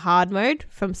in the hard mode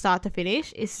from start to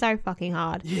finish is so fucking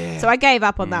hard. Yeah. So I gave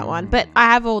up on that one. But I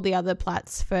have all the other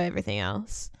plats for everything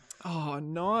else. Oh,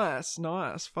 nice.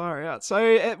 Far out.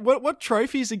 So, what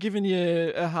trophies are giving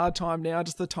you a hard time now?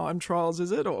 Just the time trials,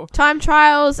 is it? Or Time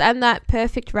trials and that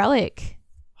perfect relic.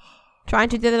 Trying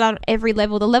to do that on every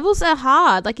level. The levels are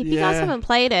hard. Like, if you guys Yeah. haven't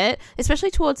played it,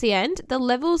 especially towards the end, the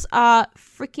levels are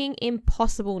freaking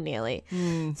impossible nearly.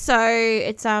 So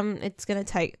it's gonna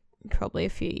take probably a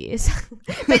few years.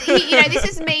 But this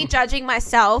is me judging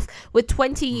myself with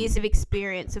 20 years of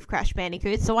experience of Crash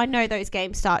Bandicoot, so I know those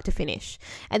games start to finish.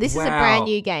 And this is a brand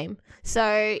new game. So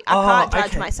I can't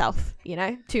judge myself,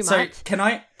 too So much. can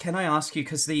I ask you,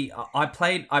 because I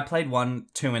played 1,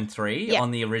 2, and 3 Yeah. on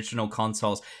the original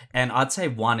consoles, and I'd say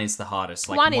 1 is the hardest.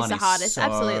 Like, One is the hardest, so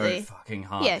absolutely. fucking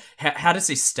hard. Yeah. How does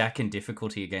this stack in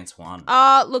difficulty against 1?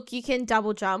 Look, you can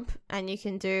double jump and you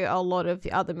can do a lot of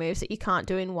the other moves that you can't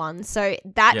do in one. So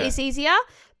that is easier,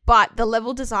 but the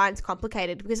level design's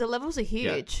complicated because the levels are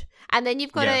huge. And then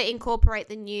you've got to incorporate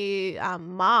the new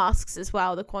masks as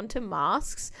well, the quantum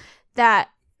masks, that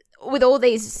with all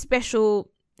these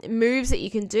special moves that you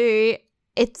can do,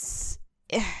 it's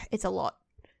a lot.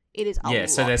 It is a lot.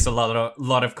 So there's a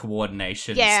lot of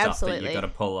coordination stuff absolutely. that you got to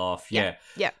pull off. Yeah.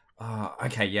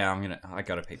 Okay, I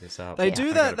gotta pick this up. They I do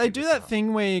gotta that. They pick do this that up.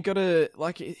 thing where you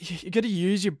gotta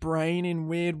use your brain in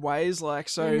weird ways. Like,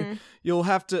 so you'll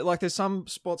have to, like, there's some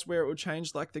spots where it will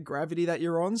change, like, the gravity that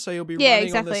you're on. So you'll be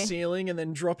running on the ceiling and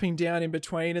then dropping down in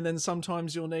between, and then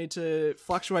sometimes you'll need to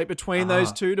fluctuate between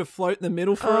those two to float in the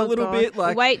middle for a little bit.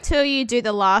 Like, wait till you do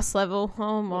the last level.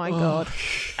 Oh my god.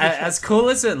 As cool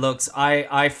as it looks,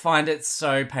 I find it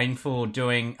so painful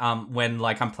doing when,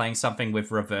 like, I'm playing something with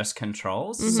reverse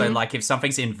controls. So, like, if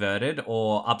something's inverted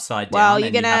or upside down, Well, you're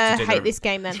and you gonna have to do hate this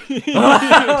game then,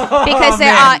 because because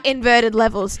there are inverted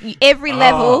levels. Every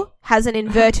level has an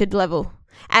inverted level,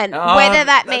 and whether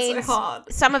that means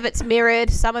some of it's mirrored,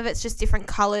 some of it's just different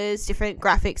colors, different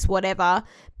graphics, whatever.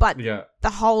 But the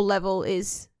whole level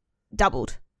is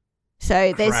doubled,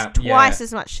 so there's twice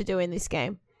as much to do in this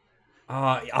game.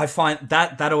 I find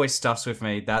that always stuffs with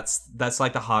me. That's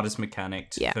like the hardest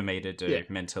mechanic for me to do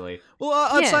mentally. well,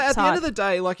 I'd say at the end hard. of the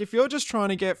day, like, if you're just trying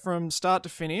to get from start to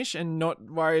finish and not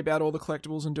worry about all the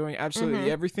collectibles and doing absolutely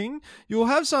everything, you'll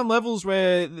have some levels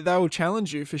where they will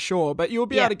challenge you for sure, but you'll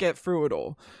be able to get through it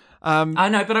all. I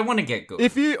know, but I want to get good.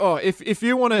 If you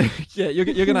want to,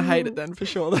 you're gonna hate it then for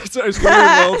sure. Those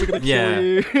worlds are gonna kill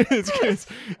you.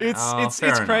 It's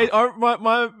fair crazy.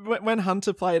 When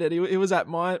Hunter played it, he was at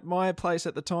my place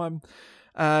at the time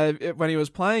when he was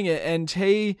playing it, and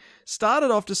he started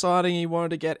off deciding he wanted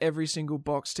to get every single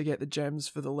box to get the gems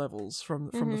for the levels from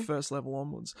the first level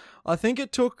onwards. I think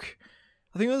it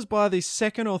was by the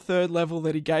second or third level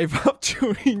that he gave up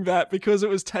doing that because it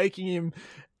was taking him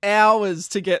hours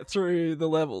to get through the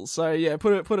levels. So yeah,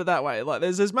 put it that way. Like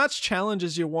there's as much challenge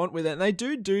as you want with it. And they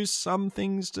do some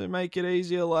things to make it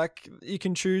easier. Like you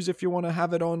can choose if you want to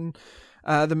have it on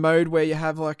the mode where you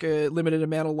have like a limited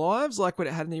amount of lives, like what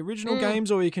it had in the original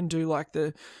games, or you can do like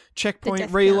the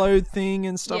checkpoint reload thing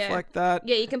and stuff like that.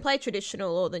 Yeah, you can play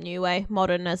traditional or the new way,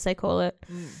 modern as they call it.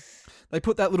 They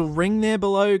put that little ring there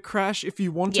below Crash if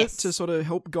you want it to sort of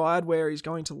help guide where he's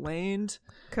going to land.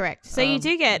 Correct. So you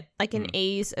do get like an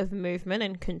ease of movement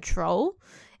and control.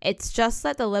 It's just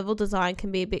that the level design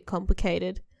can be a bit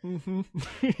complicated. Mm-hmm.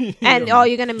 And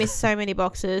you're going to miss so many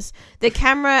boxes. The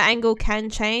camera angle can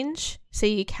change, so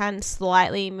you can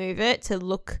slightly move it to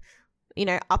look,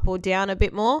 up or down a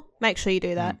bit more. Make sure you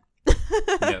do that.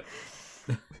 Yep.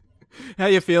 How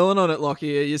you feeling on it,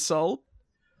 Lockie? Are you sold?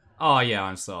 Oh yeah,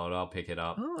 I'm sold. I'll pick it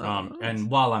up. Nice. And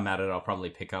while I'm at it, I'll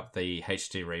probably pick up the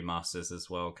HD remasters as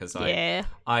well because I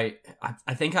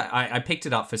think I picked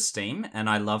it up for Steam and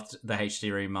I loved the HD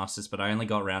remasters, but I only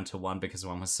got around to one because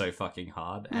one was so fucking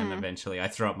hard, and eventually I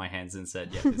threw up my hands and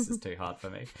said, "Yeah, this is too hard for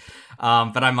me."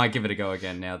 But I might give it a go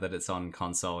again now that it's on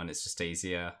console and it's just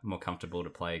easier, more comfortable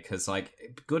to play because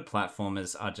like good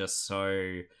platformers are just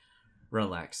so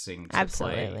relaxing to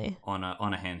play on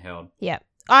a handheld. Yep.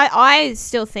 I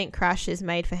still think Crash is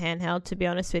made for handheld, to be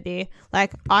honest with you.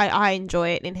 Like, I enjoy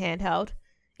it in handheld,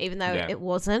 even though it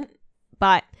wasn't.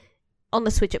 But on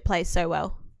the Switch, it plays so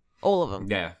well. All of them.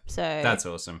 Yeah. So that's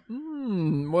awesome.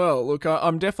 Well, look,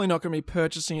 I'm definitely not going to be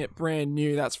purchasing it brand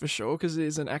new, that's for sure, because it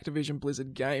is an Activision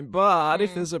Blizzard game. But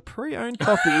if there's a pre-owned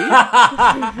copy,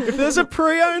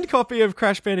 of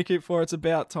Crash Bandicoot 4, it's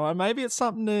about time. Maybe it's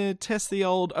something to test the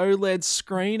old OLED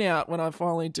screen out when I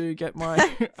finally do get my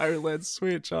OLED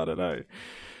Switch. I don't know.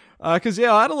 Because,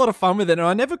 I had a lot of fun with it, and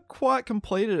I never quite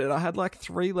completed it. I had like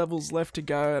 3 levels left to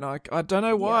go, and I don't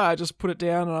know why. I just put it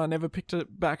down, and I never picked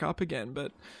it back up again.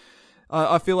 But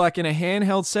I feel like in a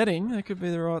handheld setting, it could be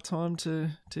the right time to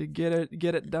get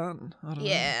it done. I don't know.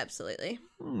 Yeah, absolutely.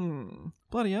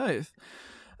 Bloody oath.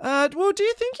 Well, do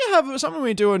you think you have something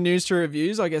we do on News to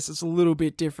Reviews? I guess it's a little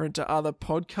bit different to other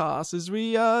podcasts. Is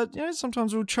we,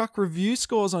 sometimes we'll chuck review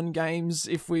scores on games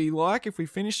if we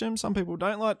finish them. Some people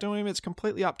don't like doing them. It's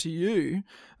completely up to you.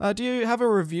 Do you have a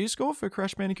review score for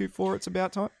Crash Bandicoot 4? It's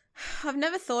about time. I've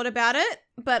never thought about it,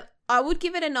 but I would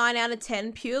give it a 9 out of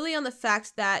 10 purely on the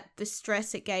fact that the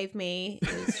stress it gave me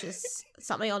is just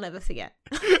something I'll never forget.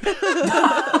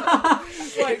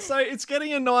 Wait, so it's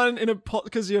getting a 9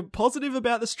 because you're positive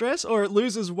about the stress, or it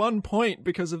loses 1 point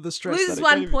because of the stress? Loses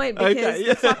 1 point because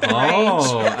the fucking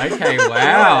range. Okay,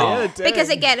 wow. Yeah, because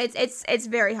again, it's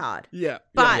very hard. Yeah.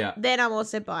 But then I'm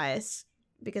also biased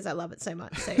because I love it so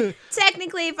much. So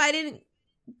technically, if I didn't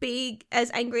be as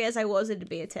angry as I was, it'd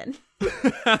be a 10.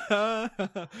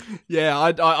 Yeah,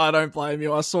 I don't blame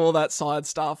you. I saw that side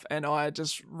stuff and I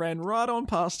just ran right on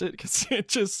past it because it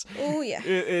just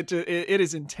it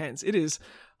is intense. It is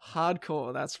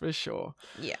hardcore, that's for sure.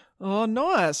 Yeah. Oh,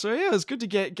 nice. So yeah, it was good to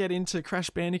get into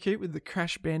Crash Bandicoot with the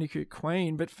Crash Bandicoot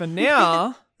Queen. But for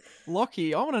now,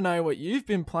 Lockie, I want to know what you've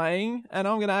been playing, and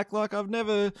I'm gonna act like I've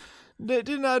never.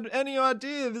 Didn't have any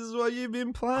idea this is what you've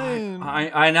been playing.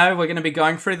 I know we're going to be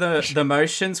going through the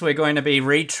motions. We're going to be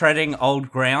retreading old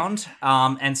ground.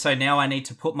 And so now I need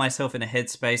to put myself in a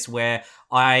headspace where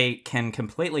I can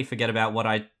completely forget about what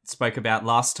I spoke about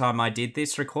last time I did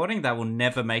this recording. That will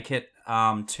never make it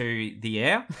to the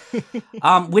air,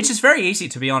 which is very easy,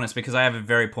 to be honest, because I have a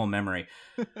very poor memory.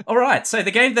 All right, so the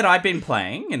game that I've been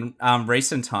playing in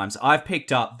recent times, I've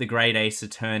picked up the Great Ace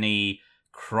Attorney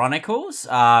Chronicles,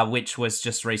 which was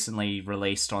just recently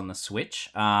released on the Switch.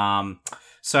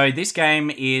 So this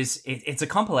game it's a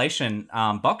compilation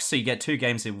box, so you get 2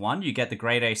 games in one. You get the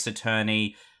Great Ace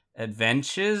Attorney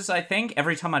Adventures, I think.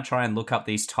 Every time I try and look up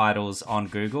these titles on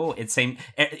Google, it seems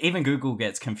even Google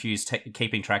gets confused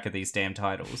keeping track of these damn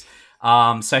titles.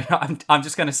 So I'm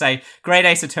just going to say Great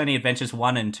Ace Attorney Adventures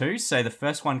 1 and 2. So the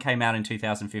first one came out in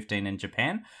 2015 in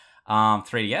Japan.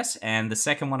 3DS, and the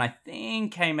second one I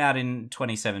think came out in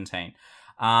 2017.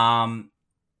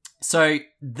 So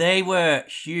they were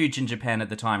huge in Japan at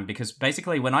the time because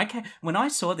basically when I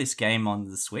saw this game on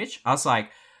the Switch, I was like,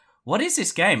 what is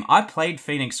this game? I played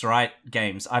Phoenix Wright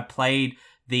games. I played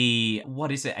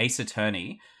Ace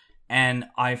Attorney, And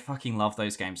I fucking love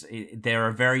those games. They're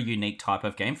a very unique type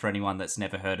of game for anyone that's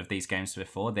never heard of these games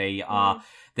before.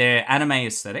 They're anime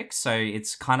aesthetics, so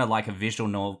it's kind of like a visual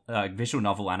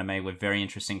novel anime with very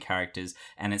interesting characters,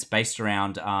 and it's based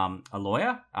around a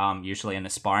lawyer, usually an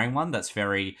aspiring one that's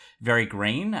very, very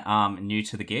green, new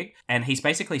to the gig, and he's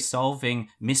basically solving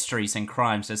mysteries and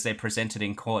crimes as they're presented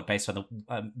in court based on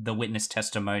the witness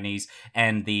testimonies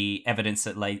and the evidence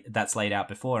that's laid out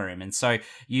before him. And so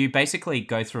you basically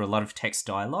go through a lot of text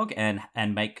dialogue and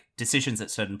make decisions at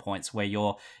certain points where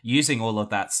you're using all of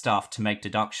that stuff to make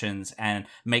deductions and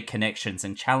make connections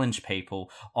and challenge people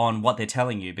on what they're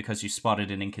telling you because you spotted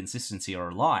an inconsistency or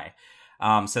a lie.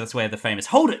 So that's where the famous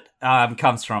 "hold it"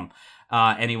 comes from.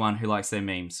 Anyone who likes their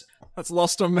memes. That's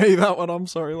lost on me, that one. I'm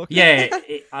sorry. Look. Yeah,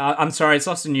 I'm sorry, it's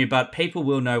lost on you, but people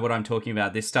will know what I'm talking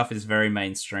about. This stuff is very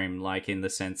mainstream, like in the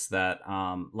sense that,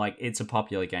 like it's a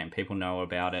popular game. People know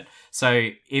about it. So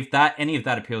if any of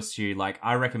that appeals to you, like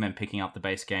I recommend picking up the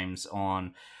base games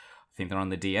on, I think they're on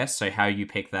the DS. So how you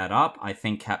pick that up, I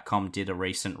think Capcom did a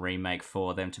recent remake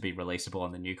for them to be releasable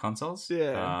on the new consoles.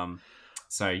 Yeah.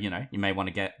 So, you know, you may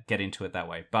want to get into it that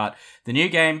way. But the new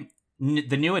game,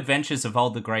 The New Adventures of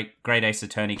Old the Great Ace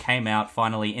Attorney came out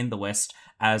finally in the West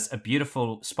as a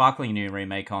beautiful, sparkling new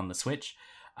remake on the Switch.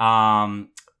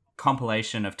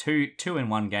 Compilation of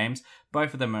two-in-one games.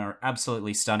 Both of them are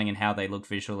absolutely stunning in how they look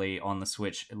visually on the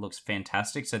Switch. It looks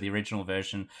fantastic. So the original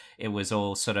version, it was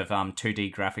all sort of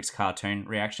 2D graphics cartoon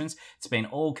reactions. It's been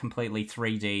all completely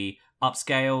 3D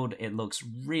upscaled. It looks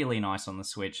really nice on the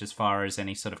Switch as far as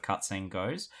any sort of cutscene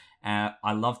goes.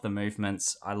 I love the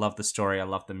movements. I love the story. I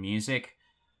love the music.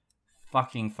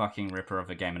 Fucking ripper of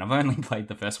a game. And I've only played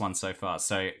the first one so far,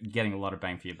 so getting a lot of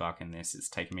bang for your buck in this. It's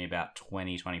taken me about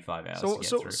 20-25 hours to get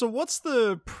through. So what's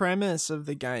the premise of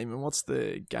the game and what's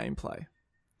the gameplay?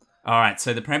 All right,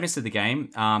 so the premise of the game,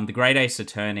 The Great Ace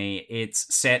Attorney,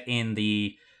 it's set in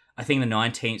the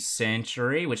 19th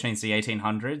century, which means the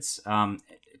 1800s.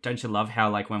 Don't you love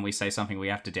how, like, when we say something, we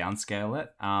have to downscale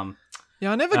it?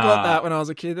 Yeah, I never got that when I was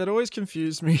a kid. That always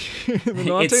confused me. The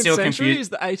 19th century is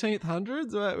the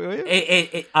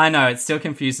 1800s? I know, it still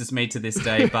confuses me to this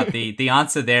day, but the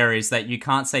answer there is that you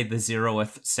can't say the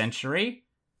 0th century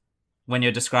when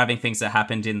you're describing things that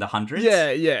happened in the hundreds.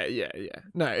 Yeah.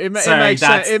 No, it makes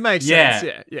sense. It makes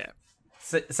sense, yeah.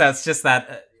 So it's just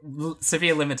that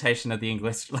severe limitation of the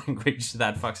English language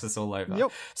that fucks us all over.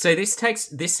 Yep. So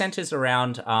this centers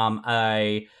around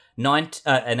an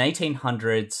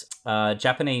 1800s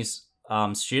Japanese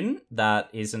student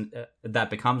that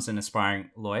becomes an aspiring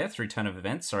lawyer through turn of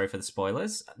events. Sorry for the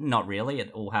spoilers. Not really.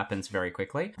 It all happens very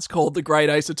quickly. It's called The Great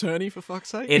Ace Attorney, for fuck's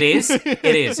sake. It is,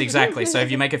 exactly. So if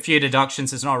you make a few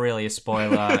deductions, it's not really a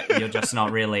spoiler. You're just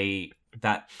not really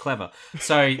that clever.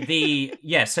 So it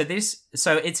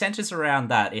centers around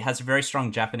that. It has a very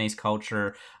strong Japanese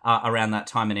culture around that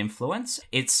time and influence.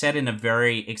 It's set in a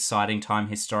very exciting time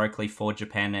historically for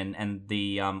Japan and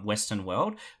the Western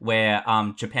world, where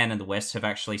Japan and the West have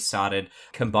actually started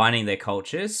combining their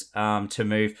cultures to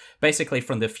move basically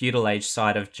from the feudal age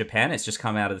side of Japan. It's just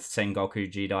come out of the Sengoku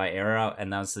Jidai era,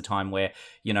 and that was the time where,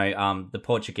 you know, the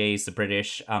Portuguese, the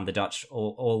British, the Dutch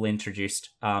all introduced,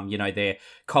 their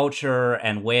culture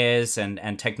and wares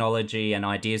and technology and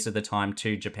ideas of the time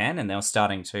to Japan, and they were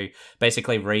starting to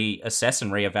basically reassess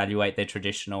and reevaluate their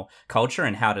traditional culture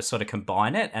and how to sort of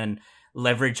combine it and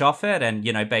leverage off it, and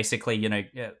basically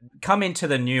come into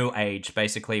the new age,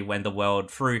 basically, when the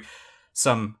world, through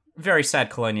some very sad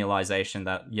colonialization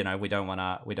that we don't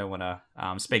want to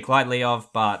speak lightly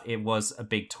of, but it was a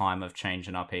big time of change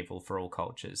and upheaval for all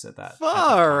cultures at that.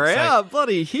 Far out,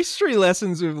 bloody history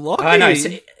lessons with Lockie. I know.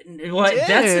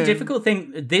 That's the difficult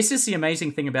thing. This is the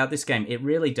amazing thing about this game. It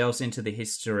really delves into the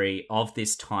history of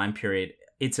this time period.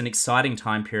 It's an exciting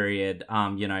time period,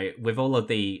 with all of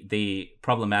the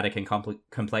problematic and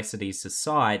complexities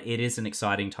aside, it is an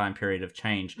exciting time period of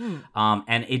change.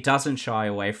 And it doesn't shy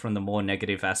away from the more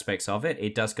negative aspects of it.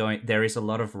 It does there is a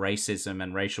lot of racism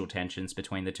and racial tensions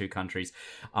between the two countries,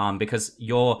 because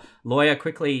your lawyer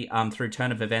quickly, through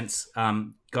turn of events,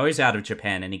 goes out of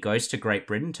Japan and he goes to Great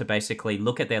Britain to basically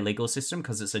look at their legal system,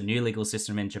 because it's a new legal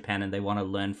system in Japan and they want to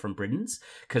learn from Britain's,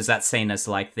 because that's seen as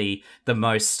like the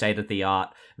most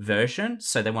state-of-the-art version.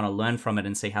 So they want to learn from it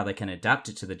and see how they can adapt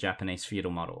it to the Japanese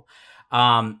feudal model.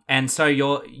 And so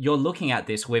you're looking at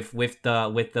this with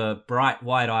the bright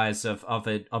white eyes of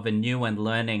a new and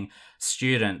learning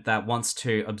student that wants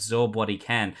to absorb what he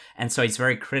can, and so he's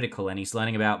very critical and he's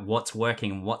learning about what's working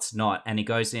and what's not, and he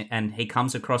goes in and he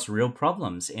comes across real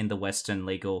problems in the Western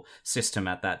legal system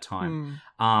at that time.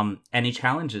 and he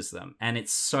challenges them, and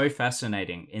it's so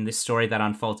fascinating in this story that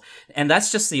unfolds. And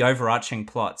that's just the overarching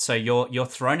plot. So you're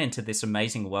thrown into this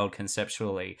amazing world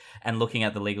conceptually and looking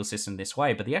at the legal system this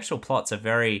way, but the actual plots are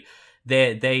very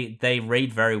they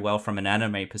read very well from an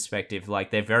anime perspective. Like,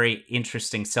 they're very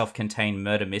interesting self-contained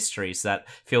murder mysteries that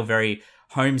feel very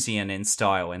Holmesian in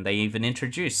style, and they even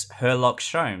introduce Sherlock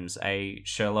Sholmes, a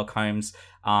Sherlock Holmes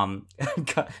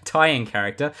tie-in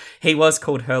character. He was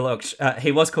called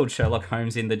Sherlock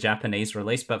Holmes in the Japanese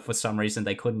release, but for some reason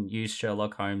they couldn't use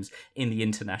Sherlock Holmes in the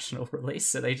international release,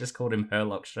 so they just called him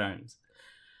Sherlock Sholmes.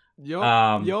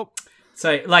 Yup.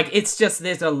 So, like, it's just,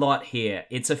 there's a lot here.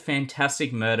 It's a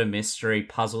fantastic murder mystery,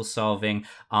 puzzle solving.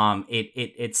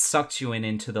 It sucks you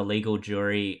into the legal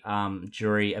jury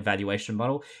evaluation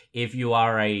model. If you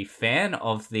are a fan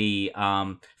of the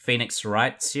Phoenix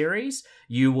Wright series,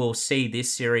 you will see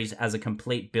this series as a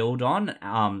complete build on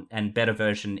and better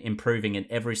version, improving in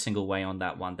every single way on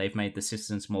that one. They've made the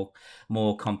systems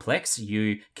more complex.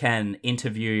 You can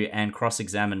interview and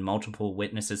cross-examine multiple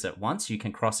witnesses at once. You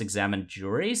can cross-examine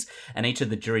juries, and each of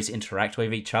the juries interact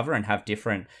with each other and have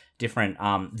different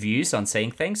views on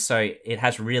seeing things. So it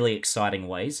has really exciting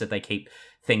ways that they keep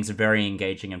things very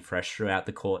engaging and fresh throughout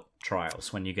the court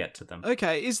trials when you get to them.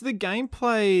 Okay, is the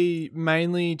gameplay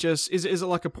mainly just... Is it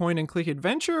like a point-and-click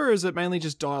adventure, or is it mainly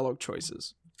just dialogue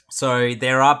choices? So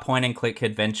there are point-and-click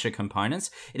adventure components.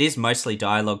 It is mostly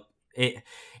dialogue.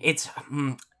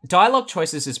 Dialogue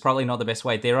choices is probably not the best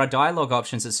way. There are dialogue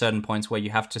options at certain points where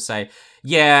you have to say,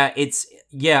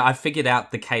 I figured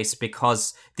out the case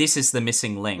because this is the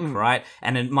missing link, right?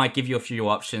 And it might give you a few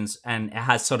options, and it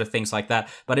has sort of things like that.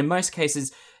 But in most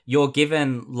cases, you're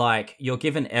given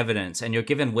evidence, and you're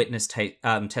given witness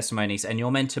testimonies, and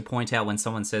you're meant to point out when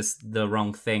someone says the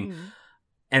wrong thing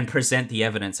and present the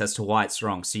evidence as to why it's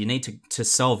wrong. So you need to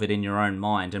solve it in your own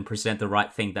mind and present the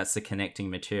right thing that's the connecting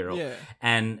material. Yeah.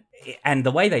 And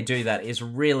the way they do that is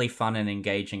really fun and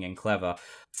engaging and clever.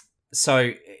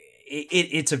 So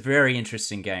it's a very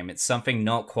interesting game. It's something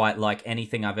not quite like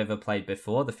anything I've ever played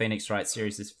before. The Phoenix Wright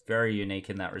series is very unique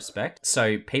in that respect.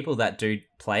 So people that do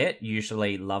play it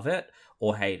usually love it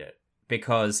or hate it,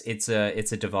 because it's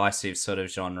a divisive sort of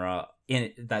genre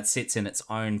that sits in its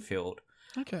own field.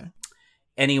 Okay.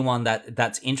 Anyone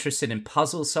that's interested in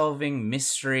puzzle solving,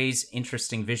 mysteries,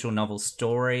 interesting visual novel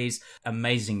stories,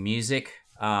 amazing music,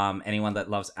 anyone that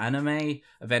loves anime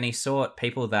of any sort,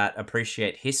 people that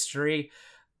appreciate history,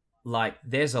 like,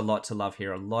 there's a lot to love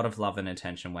here. A lot of love and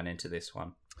attention went into this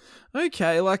one.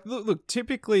 Okay, like, look,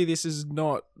 typically this is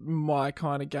not my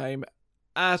kind of game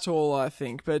at all, I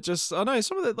think, but just, I know,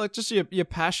 some of the, like, just your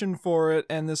passion for it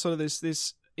and the sort of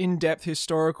this in-depth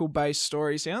historical based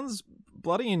story sounds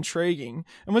bloody intriguing.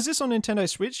 And was this on Nintendo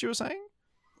Switch, you were saying?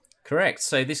 Correct.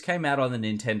 So this came out on the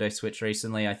Nintendo Switch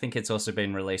recently. I think it's also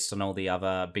been released on all the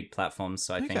other big platforms.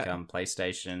 So I think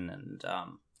PlayStation and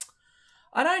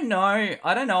I don't know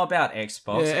about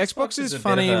Xbox. Yeah, Xbox is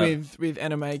funny with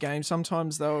anime games.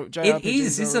 Sometimes they'll JRPGs it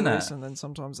is, isn't it? And then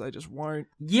sometimes they just won't.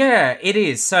 Yeah, it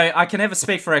is. So I can never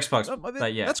speak for Xbox,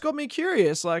 but yeah. That's got me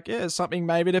curious. Like, yeah, something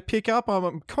maybe to pick up.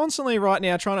 I'm constantly right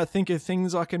now trying to think of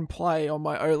things I can play on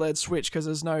my OLED Switch, because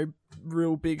there's no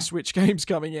real big Switch games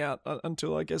coming out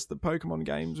until, I guess, the Pokemon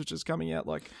games, which is coming out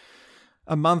like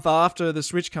a month after the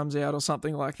Switch comes out or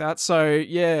something like that. So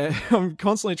yeah, I'm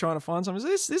constantly trying to find something.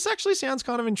 This actually sounds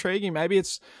kind of intriguing. Maybe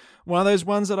it's one of those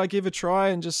ones that I give a try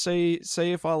and just see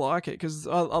if I like it, because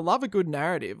I love a good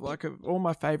narrative. Like, of all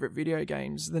my favorite video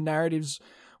games, the narrative's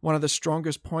one of the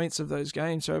strongest points of those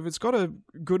games. So if it's got a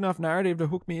good enough narrative to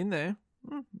hook me in there,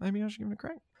 maybe I should give it a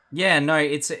crack. Yeah, no,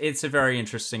 it's a very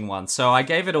interesting one. So I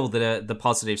gave it all the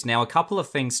positives. Now, a couple of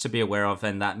things to be aware of,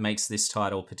 and that makes this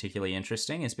title particularly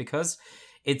interesting, is because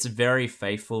it's very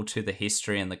faithful to the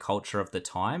history and the culture of the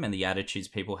time and the attitudes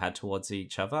people had towards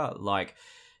each other. Like,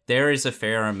 there is a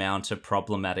fair amount of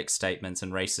problematic statements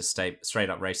and straight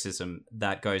up racism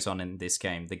that goes on in this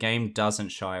game. The game doesn't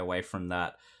shy away from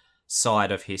that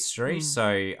side of history.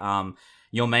 So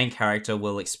your main character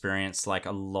will experience like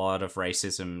a lot of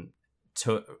racism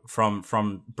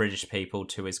from British people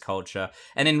to his culture,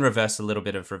 and in reverse, a little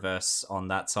bit of reverse on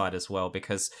that side as well,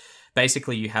 because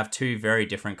basically you have two very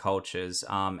different cultures,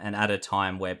 and at a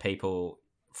time where people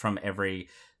from every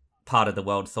part of the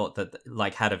world thought that,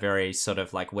 like, had a very sort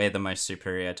of like, we're the most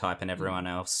superior type, and everyone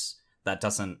else that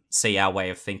doesn't see our way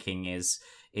of thinking is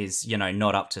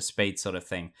not up to speed, sort of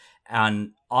thing.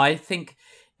 And I think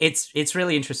it's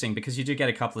really interesting, because you do get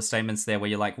a couple of statements there where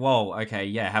you're like, whoa, okay,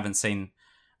 yeah,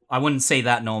 I wouldn't see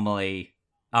that normally,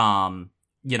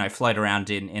 float around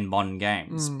in modern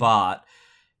games. But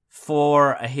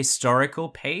for a historical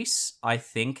piece, I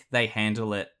think they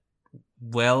handle it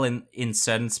well in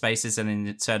certain spaces, and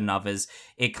in certain others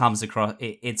it comes across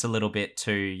it's a little bit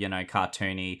too,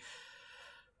 cartoony.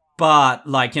 But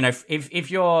like,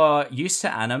 if you're used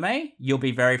to anime, you'll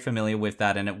be very familiar with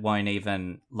that, and it won't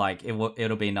even like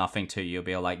it'll be nothing to you. You'll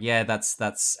be like, yeah,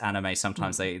 that's anime.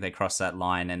 Sometimes they cross that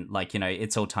line, and like,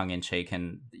 it's all tongue in cheek,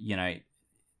 and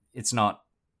it's not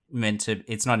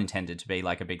intended to be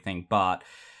like a big thing, but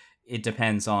it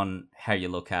depends on how you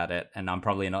look at it, and I'm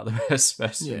probably not the best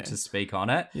person to speak on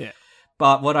it. Yeah.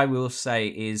 But what I will say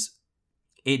is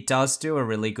it does do a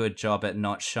really good job at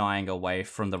not shying away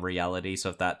from the realities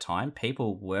of that time.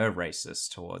 People were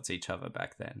racist towards each other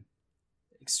back then.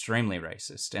 Extremely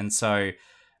racist. And so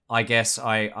I guess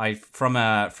I from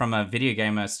a video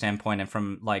gamer standpoint, and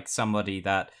from like somebody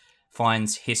that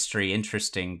finds history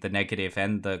interesting, the negative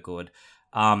and the good,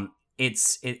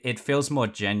 it feels more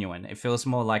genuine. It feels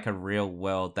more like a real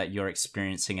world that you're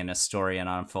experiencing in a story and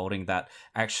unfolding that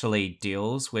actually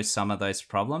deals with some of those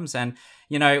problems. And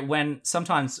when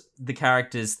sometimes the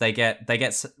characters they get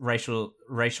racial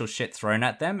shit thrown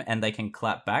at them, and they can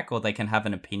clap back, or they can have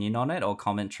an opinion on it, or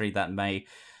commentary that may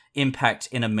impact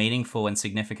in a meaningful and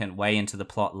significant way into the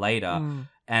plot later.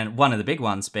 And one of the big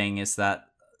ones being is that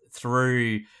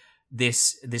through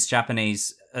this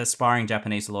aspiring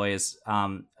Japanese lawyer's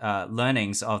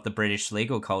learnings of the British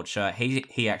legal culture,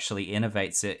 he actually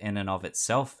innovates it in and of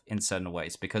itself in certain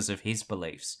ways because of his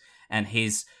beliefs and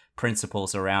his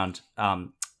principles around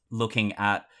looking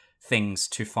at things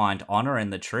to find honor in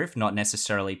the truth, not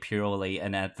necessarily purely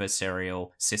an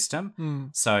adversarial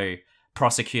system. So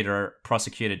prosecutor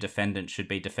defendant should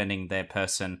be defending their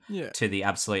person to the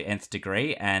absolute nth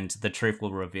degree, and the truth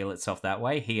will reveal itself that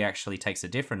way. He actually takes a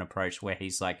different approach where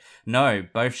he's like, no,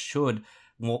 both should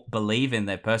believe in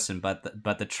their person, but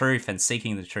the truth and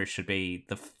seeking the truth should be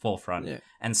the forefront.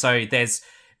 And so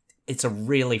it's a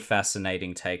really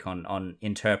fascinating take on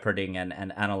interpreting and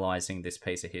analyzing this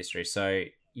piece of history. So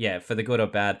yeah, for the good or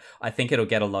bad, I think it'll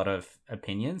get a lot of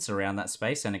opinions around that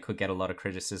space, and it could get a lot of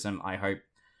criticism. I hope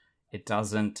it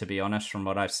doesn't, to be honest, from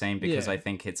what I've seen, because I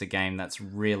think it's a game that's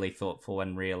really thoughtful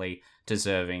and really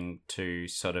deserving to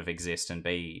sort of exist and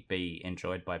be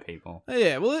enjoyed by people.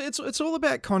 Yeah, well, it's all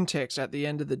about context at the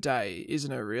end of the day,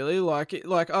 isn't it? Really,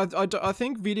 I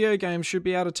think video games should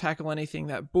be able to tackle anything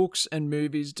that books and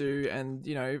movies do, and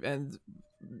and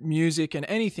music and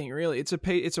anything really.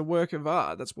 It's a work of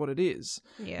art. That's what it is.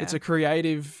 Yeah, it's a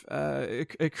creative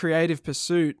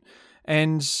pursuit.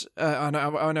 And I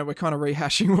know we're kind of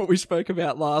rehashing what we spoke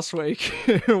about last week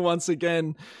once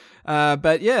again.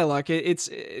 But yeah, like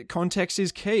context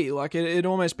is key. Like it'd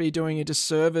almost be doing a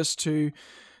disservice to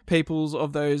peoples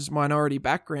of those minority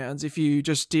backgrounds if you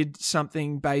just did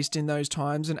something based in those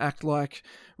times and act like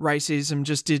racism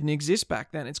just didn't exist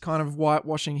back then. It's kind of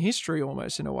whitewashing history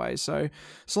almost in a way. So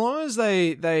long as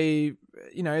they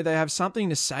have something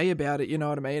to say about it, you know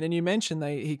what I mean? And you mentioned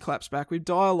he claps back with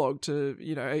dialogue to,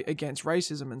 against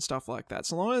racism and stuff like that.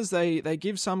 So long as they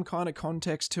give some kind of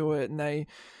context to it, and they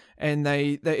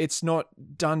it's not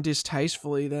done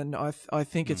distastefully, then I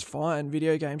think it's fine.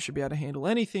 Video games should be able to handle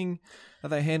anything that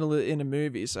they handle it in a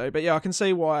movie. So, but yeah, I can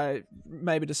see why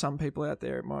maybe to some people out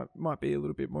there it might be a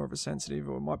little bit more of a sensitive,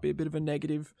 or it might be a bit of a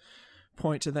negative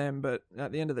point to them. But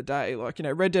at the end of the day, like,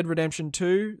 Red Dead Redemption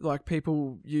 2, like,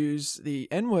 people use the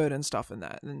N-word and stuff in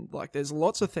that, and like there's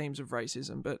lots of themes of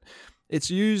racism, but it's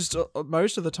used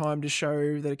most of the time to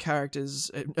show that a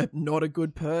character's not a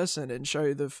good person, and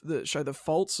show the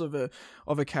faults of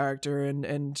a character,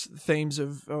 and themes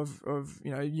of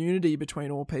unity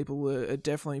between all people are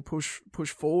definitely push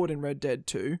forward in Red Dead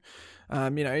 2.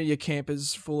 Your camp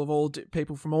is full of all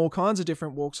people from all kinds of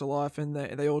different walks of life, and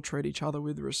they all treat each other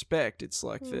with respect. It's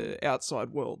like the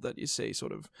outside world that you see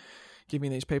sort of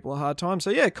giving these people a hard time. So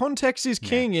yeah, context is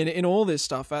king in all this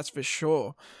stuff, that's for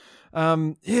sure.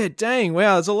 Dang,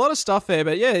 wow, there's a lot of stuff there,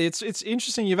 but yeah, it's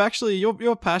interesting. You've actually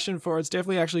your passion for it's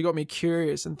definitely actually got me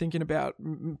curious and thinking about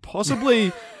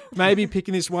possibly maybe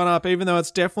picking this one up, even though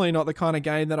it's definitely not the kind of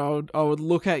game that I would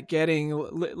look at getting.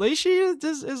 Lishi,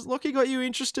 has Lockie got you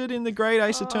interested in the Great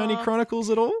Ace Attorney Chronicles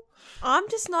at all? I'm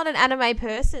just not an anime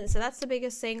person, so that's the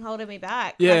biggest thing holding me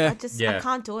back. Yeah, I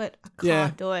can't do it. I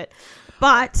can't do it.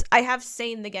 But I have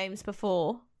seen the games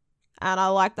before, and I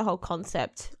like the whole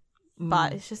concept.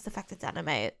 But it's just the fact it's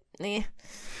anime.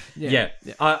 Yeah.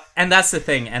 And that's the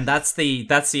thing, and that's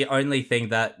the only thing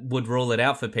that would rule it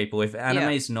out for people. If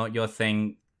anime is not your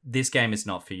thing, this game is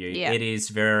not for you. Yeah. It is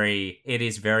very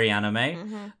anime.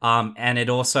 Mm-hmm. And it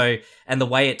also, and the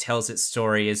way it tells its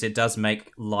story is it does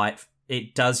make light.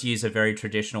 It does use a very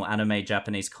traditional anime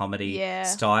Japanese comedy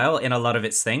style in a lot of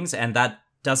its things, and that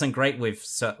doesn't great with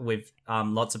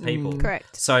lots of people.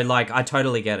 Correct. So like I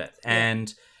totally get it.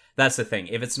 And that's the thing.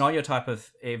 If it's not your type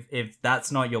of if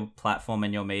that's not your platform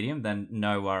and your medium, then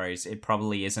no worries. It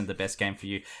probably isn't the best game for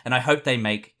you. And I hope they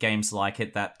make games like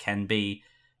it that can be,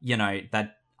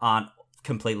 that aren't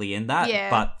completely in that,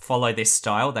 but follow this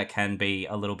style that can be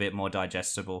a little bit more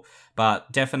digestible.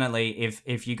 But definitely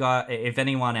if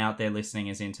anyone out there listening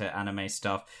is into anime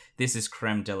stuff, this is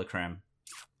creme de la creme.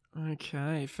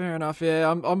 Okay, fair enough.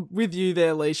 Yeah, I'm with you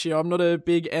there, Licia. I'm not a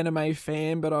big anime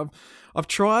fan, but I've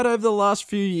tried over the last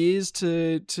few years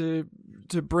to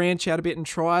branch out a bit and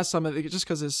try some of it, just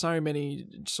because there's so many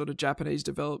sort of Japanese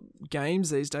developed games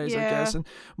these days, I guess. And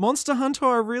Monster Hunter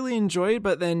I really enjoyed,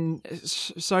 but then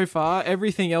so far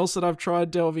everything else that I've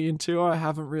tried delving into I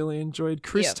haven't really enjoyed.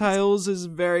 Chris Tales is a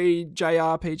very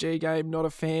JRPG game, not a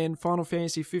fan. Final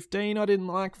Fantasy 15 I didn't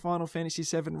like. Final Fantasy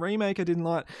 7 Remake I didn't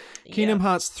like. Kingdom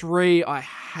Hearts 3 I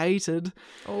hated.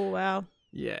 Oh wow.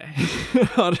 Yeah.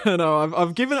 I don't know.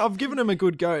 I've given him a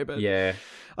good go, but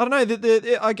I don't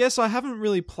know. I guess I haven't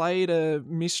really played a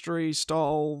mystery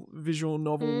style visual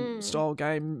novel style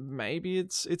game. Maybe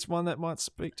it's one that might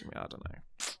speak to me. I don't know.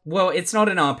 Well, it's not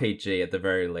an RPG at the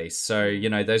very least. So,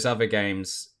 those other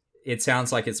games, it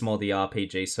sounds like it's more the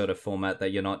RPG sort of format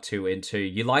that you're not too into.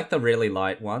 You like the really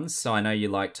light ones. So I know you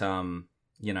liked South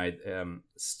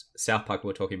Park we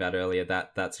were talking about earlier.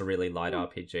 That's a really light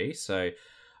RPG. So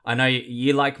I know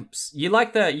you like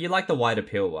the wide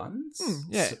appeal ones,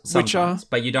 sometimes,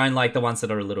 but you don't like the ones that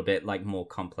are a little bit like more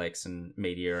complex and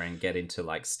meatier and get into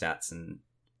like stats and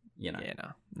Yeah,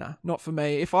 no, not for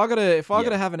me. If I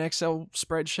gotta have an Excel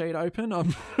spreadsheet open,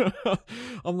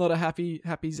 I'm not a happy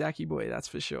Zacky boy. That's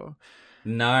for sure.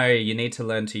 No, you need to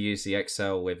learn to use the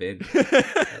Excel within. That's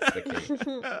the key.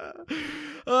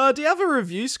 Do you have a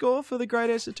review score for the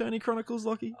Great Ace Attorney Chronicles,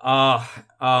 Lockie?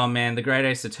 Oh man, the Great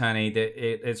Ace Attorney,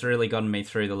 it's really gotten me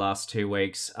through the last 2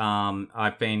 weeks.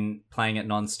 I've been playing it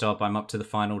nonstop. I'm up to the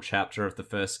final chapter of the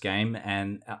first game,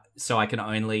 and so I can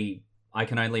only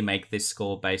make this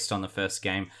score based on the first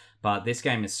game. But this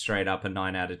game is straight up a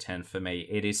 9 out of 10 for me.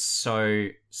 It is so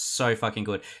fucking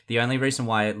good. The only reason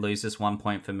why it loses 1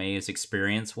 point for me is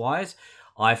experience-wise.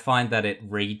 I find that it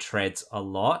retreads a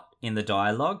lot in the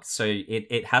dialogue, so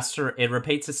it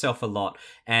repeats itself a lot.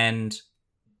 And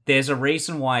there's a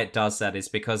reason why it does that, is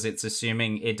because it's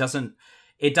assuming it doesn't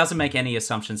make any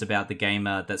assumptions about the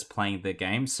gamer that's playing the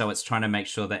game, so it's trying to make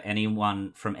sure that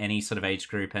anyone from any sort of age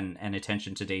group and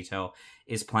attention to detail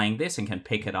is playing this and can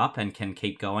pick it up and can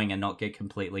keep going and not get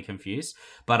completely confused.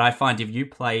 But I find if you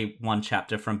play one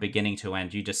chapter from beginning to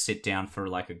end, you just sit down for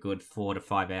like a good 4 to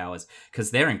 5 hours,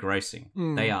 because they're engrossing.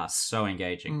 They are so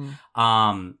engaging.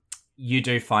 You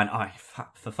do find,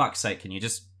 for fuck's sake, can you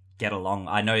just get along?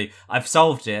 I know I've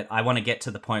solved it. I want to get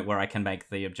to the point where I can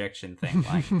make the objection thing.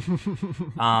 Like,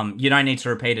 you don't need to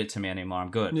repeat it to me anymore.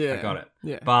 I'm good. I got it.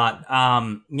 Yeah. But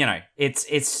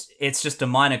it's just a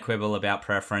minor quibble about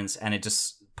preference, and it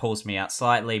just pulls me out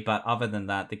slightly. But other than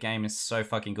that, the game is so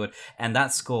fucking good, and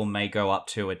that score may go up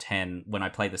to a 10 when I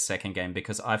play the second game,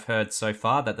 because I've heard so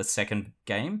far that the second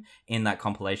game in that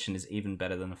compilation is even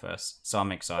better than the first. So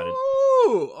I'm excited.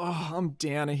 Oh, I'm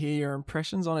down to hear your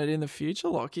impressions on it in the future,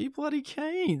 Lockie. Bloody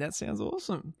keen. That sounds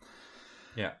awesome.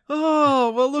 Yeah.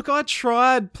 Oh, well, look, I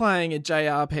tried playing a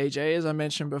JRPG, as I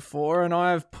mentioned before, and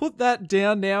I have put that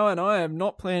down now, and I am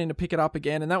not planning to pick it up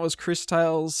again, and that was Chris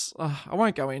Tales. I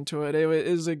won't go into it.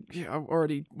 I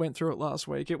already went through it last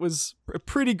week. It was a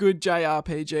pretty good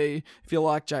JRPG. If you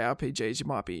like JRPGs, you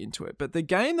might be into it. But the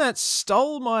game that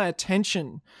stole my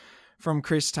attention from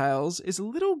Chris Tales is a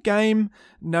little game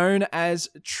known as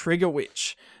Trigger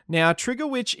Witch. Now, Trigger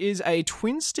Witch is a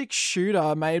twin-stick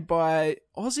shooter made by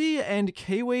Aussie and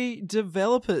Kiwi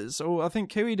developers, or I think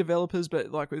Kiwi developers,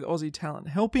 but like with Aussie talent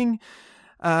helping.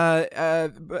 Known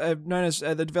as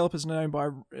the developers known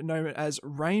as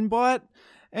Rainbite.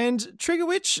 And Trigger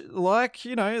Witch, like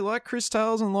Chris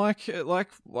Tales and like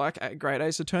Great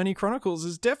Ace Attorney Chronicles,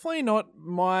 is definitely not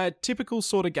my typical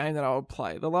sort of game that I would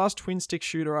play. The last twin-stick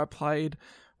shooter I played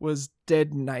was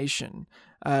Dead Nation,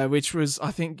 which was,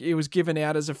 I think it was given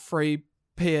out as a free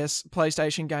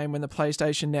PlayStation game when the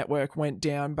PlayStation Network went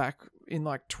down back in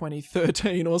like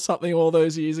 2013 or something, all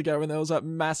those years ago, when there was that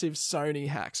massive Sony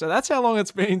hack. So that's how long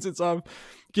it's been since I've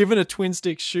given a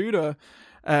twin-stick shooter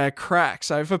crack.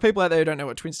 So for people out there who don't know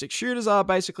what twin stick shooters are,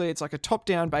 basically it's like a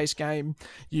top-down base game.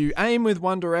 You aim with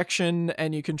one direction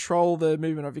and you control the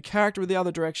movement of your character with the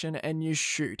other direction, and you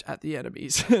shoot at the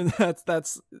enemies. And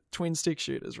that's twin stick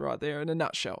shooters right there in a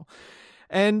nutshell.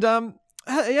 And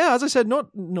Yeah, as I said,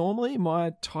 not normally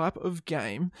my type of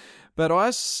game, but I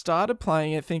started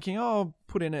playing it thinking, oh, I'll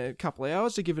put in a couple of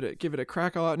hours to give it a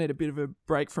crack. I need a bit of a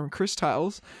break from Chris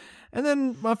Tales. And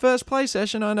then my first play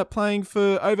session, I ended up playing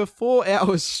for over 4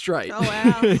 hours straight. Oh,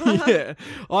 wow. Yeah,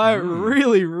 I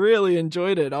really, really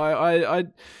enjoyed it. I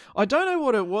don't know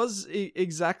what it was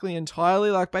exactly entirely.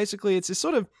 Like, basically, it's this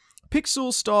sort of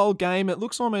pixel style game. It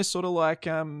looks almost sort of like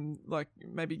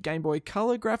maybe Game Boy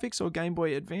Color graphics or Game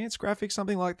Boy Advance graphics,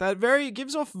 something like that. It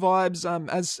gives off vibes,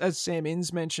 as Sam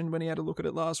Inns mentioned when he had a look at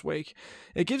it last week.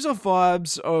 It gives off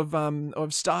vibes of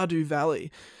Stardew Valley.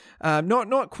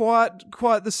 Not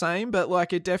quite the same, but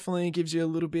like it definitely gives you a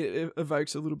little bit,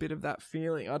 evokes a little bit of that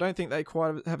feeling. I don't think they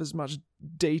quite have as much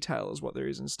detail as what there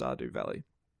is in Stardew Valley.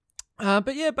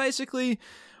 But yeah, basically,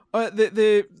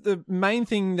 the main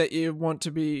thing that you want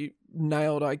to be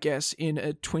nailed, I guess, in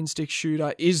a twin stick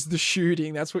shooter is the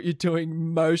shooting. That's what you're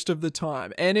doing most of the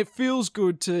time. And it feels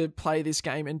good to play this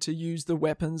game and to use the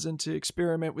weapons and to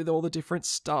experiment with all the different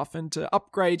stuff and to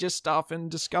upgrade your stuff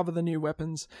and discover the new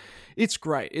weapons. It's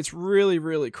great. It's really,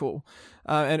 really cool.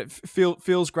 And it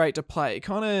feels great to play.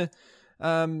 Kind of,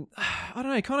 I don't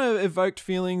know, kind of evoked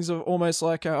feelings of almost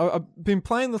like I've been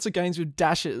playing lots of games with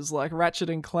dashes, like Ratchet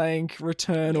and Clank,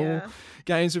 Returnal,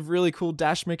 games with really cool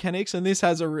dash mechanics, and this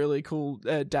has a really cool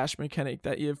dash mechanic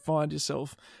that you find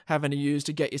yourself having to use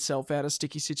to get yourself out of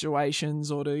sticky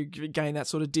situations or to gain that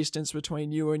sort of distance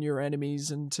between you and your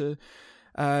enemies and to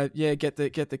get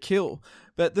the kill.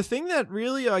 But the thing that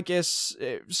really, I guess,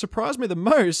 surprised me the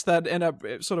most that ended up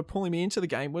sort of pulling me into the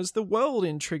game was the world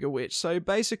in Trigger Witch. So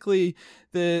basically,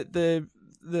 the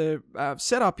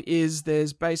setup is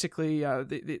there's basically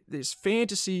this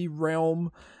fantasy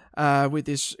realm with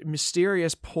this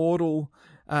mysterious portal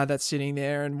that's sitting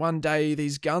there, and one day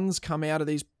these guns come out of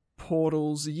these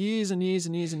portals years and years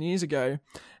and years and years ago,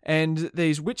 and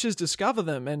these witches discover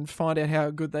them and find out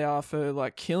how good they are for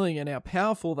like killing and how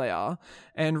powerful they are.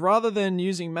 And rather than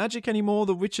using magic anymore,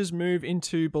 the witches move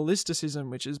into ballisticism,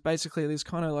 which is basically this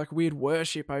kind of like weird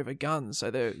worship over guns.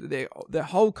 So their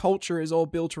whole culture is all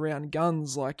built around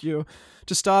guns. Like to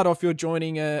start off, you're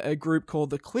joining a group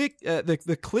called the Clip,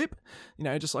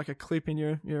 just like a clip in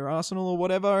your arsenal or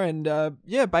whatever. And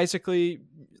basically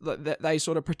they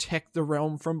sort of protect the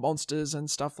realm from monsters and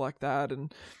stuff like that.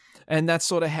 And that's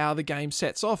sort of how the game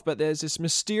sets off. But there's this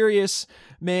mysterious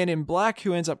man in black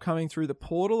who ends up coming through the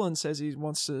portal and says he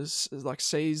wants to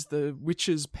seize the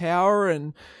witch's power.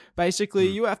 And basically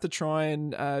you have to try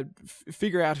and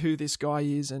figure out who this guy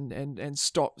is and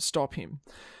stop him.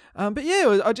 But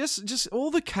yeah, I just all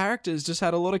the characters just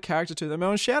had a lot of character to them. I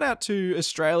want to shout out to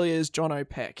Australia's John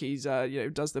O'Peck. He's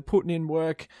does the Putting In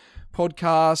Work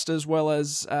podcast as well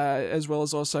as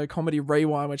also Comedy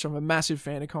Rewind, which I'm a massive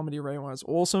fan of. Comedy Rewind is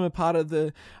awesome, a part of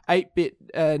the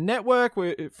 8-Bit network.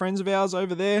 We're friends of ours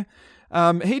over there.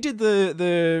 He did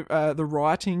the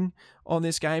writing on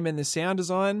this game and the sound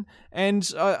design, and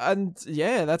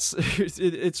that's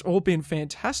it's all been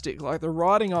fantastic. Like the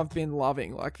writing, I've been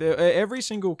loving. Like every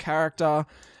single character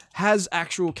has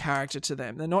actual character to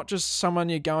them. They're not just someone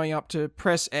you're going up to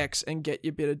press X and get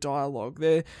your bit of dialogue.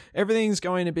 Everything's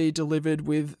going to be delivered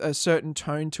with a certain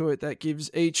tone to it that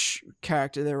gives each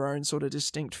character their own sort of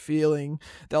distinct feeling.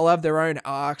 They'll have their own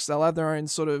arcs. They'll have their own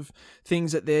sort of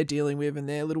things that they're dealing with in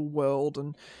their little world.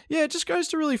 And yeah, it just goes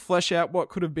to really flesh out what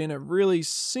could have been a really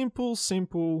simple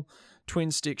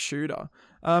twin stick shooter.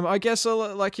 I guess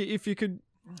like if you could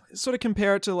sort of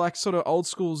compare it to like sort of old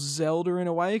school Zelda in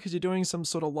a way, because you're doing some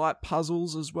sort of light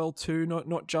puzzles as well too,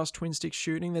 not just twin stick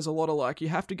shooting. There's a lot of like you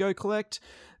have to go collect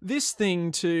this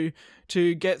thing to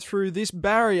get through this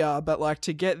barrier, but like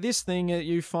to get this thing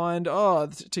you find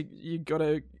you got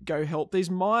to go help these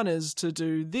miners to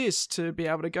do this to be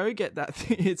able to go get that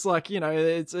thing. It's like,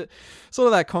 it's a sort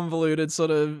of that convoluted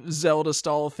sort of Zelda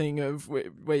style thing of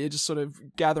where you're just sort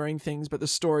of gathering things, but the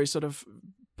story sort of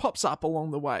pops up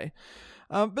along the way.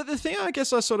 But the thing I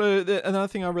guess another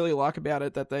thing I really like about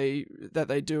it that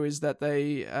they do is that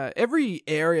they every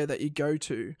area that you go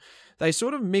to, they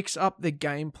sort of mix up the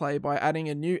gameplay by adding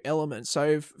a new element.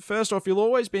 So first off, you'll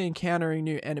always be encountering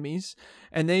new enemies,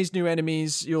 and these new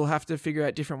enemies you'll have to figure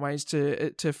out different ways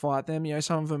to fight them.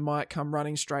 Some of them might come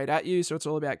running straight at you, so it's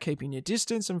all about keeping your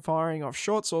distance and firing off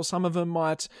shots, or some of them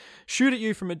might shoot at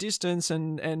you from a distance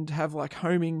and have like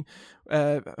homing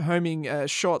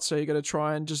shots, so you got to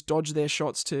try and just dodge their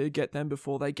shots to get them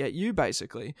before they get you,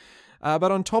 basically.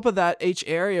 But on top of that, each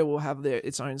area will have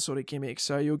its own sort of gimmick.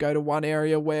 So you'll go to one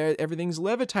area where everything's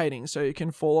levitating, so you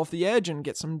can fall off the edge and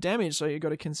get some damage. So you've got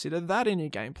to consider that in your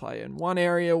gameplay. And one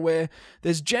area where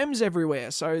there's gems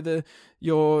everywhere, so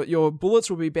your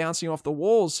bullets will be bouncing off the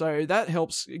walls, so that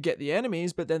helps get the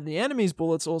enemies. But then the enemies'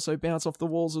 bullets also bounce off the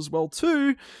walls as well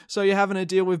too. So you're having to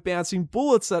deal with bouncing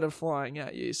bullets that are flying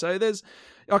at you. So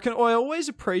I always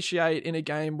appreciate in a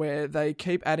game where they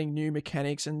keep adding new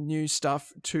mechanics and new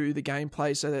stuff to the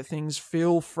gameplay so that things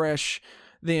feel fresh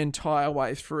the entire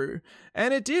way through.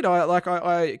 And it did.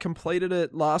 I completed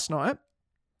it last night.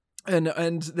 And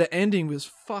the ending was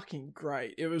fucking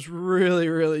great. It was really,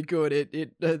 really good.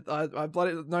 I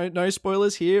bloody no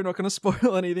spoilers here. I'm not going to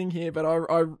spoil anything here, but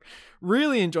I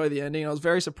really enjoyed the ending. I was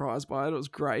very surprised by it. It was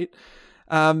great.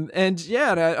 And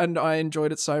I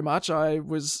enjoyed it so much. I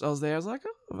was there. I was like,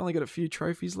 I've only got a few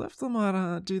trophies left. I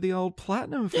might do the old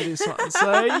platinum for this one.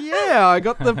 So yeah, I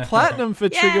got the platinum for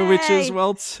Trigger Witch as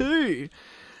well too.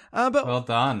 But well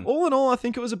done. All in all, I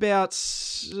think it was about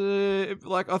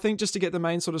I think just to get the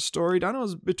main sort of story done,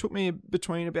 it took me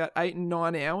between about 8 and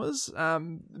 9 hours.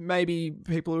 Maybe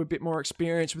people who are a bit more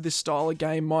experienced with this style of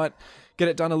game might get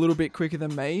it done a little bit quicker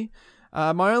than me.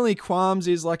 My only qualms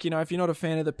is if you're not a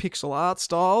fan of the pixel art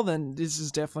style, then this is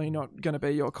definitely not going to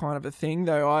be your kind of a thing.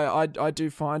 Though I do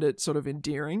find it sort of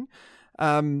endearing.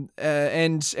 And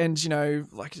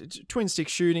twin stick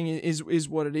shooting is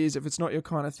what it is. If it's not your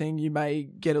kind of thing, you may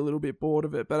get a little bit bored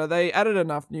of it. But they added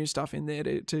enough new stuff in there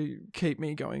to keep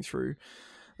me going through.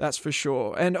 That's for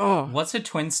sure. And what's a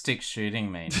twin stick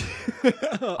shooting mean?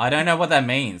 I don't know what that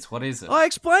means. What is it? I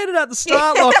explained it at the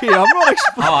start, Lockie. I'm not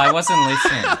explaining. Oh, I wasn't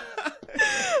listening.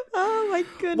 Oh my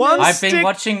goodness!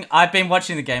 I've been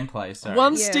watching the gameplay. Sorry.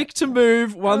 One stick to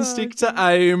move, one stick to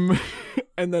aim,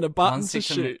 and then a button to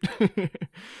shoot.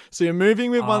 So you're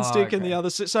moving with one stick and the other.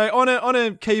 So on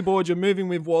a keyboard, you're moving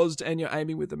with WASD and you're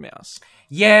aiming with the mouse.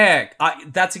 Yeah,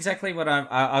 that's exactly what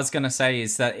I was going to say.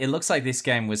 Is that it looks like this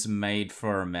game was made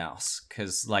for a mouse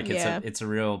because it's a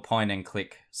real point and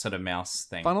click sort of mouse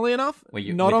thing. Funnily enough,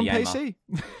 not on PC.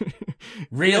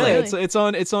 Really? Yeah, it's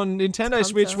on Nintendo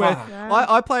Switch where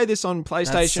I play this on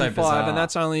PlayStation 5, and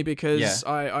that's only because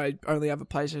I only have a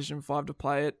PlayStation 5 to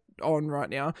play it on right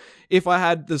now. If I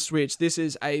had the Switch, this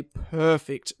is a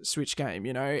perfect Switch game.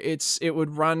 It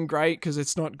would run great because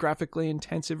it's not graphically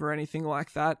intensive or anything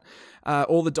like that.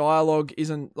 All the dialogue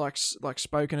isn't like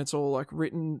spoken; it's all like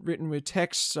written with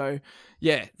text. So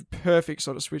yeah, perfect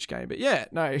sort of Switch game. But yeah,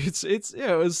 no, it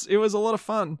was a lot of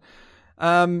fun.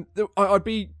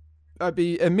 I'd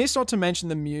be amiss not to mention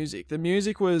the music. The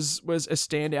music was a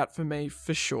standout for me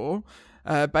for sure.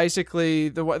 Basically,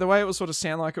 the way it would sort of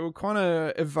sound like, it would kind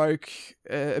of evoke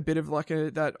a bit of like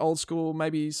that old school,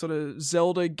 maybe sort of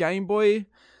Zelda Game Boy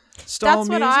style That's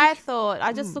music. what I thought.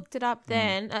 I just looked it up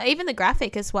then. Even the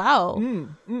graphic as well.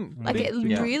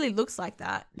 It really looks like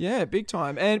that. Yeah, big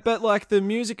time. But like the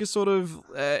music is sort of,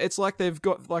 it's like they've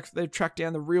tracked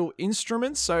down the real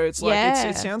instruments, so it's like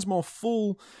it sounds more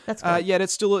full. That's cool. Yet it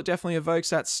still definitely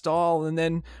evokes that style. And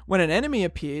then when an enemy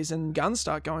appears and guns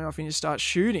start going off and you start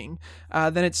shooting,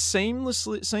 then it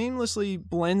seamlessly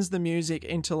blends the music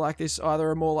into like this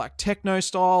either a more like techno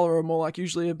style or a more like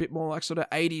usually a bit more like sort of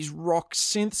 80s rock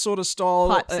synth sort of style.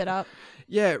 Pipes it up.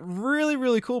 Yeah, really,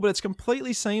 really cool, but it's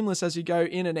completely seamless as you go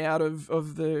in and out of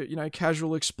the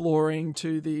casual exploring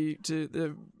to the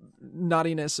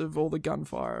nuttiness of all the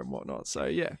gunfire and whatnot. So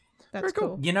yeah, that's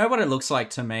cool. You know what it looks like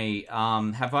to me?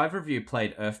 Have either of you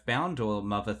played Earthbound or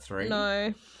Mother 3?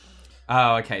 No.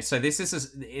 Oh, okay. So this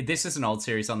is an old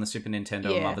series on the Super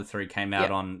Nintendo. Yeah. Mother 3 came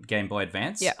out on Game Boy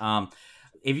Advance. Yeah.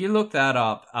 If you look that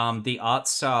up, the art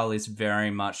style is very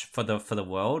much for the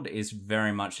world is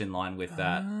very much in line with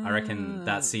that. I reckon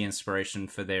that's the inspiration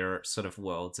for their sort of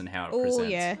worlds and how it presents. Oh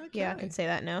yeah, okay. Yeah, I can see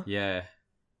that now. Yeah,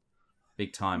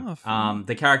 big time.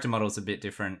 The character model's a bit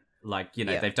different. Like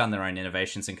they've done their own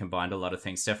innovations and combined a lot of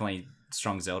things. Definitely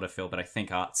strong Zelda feel, but I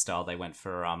think art style they went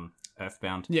for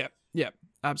Earthbound. Yeah,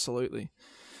 absolutely.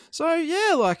 So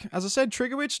yeah, like as I said,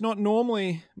 Trigger Witch, not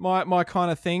normally my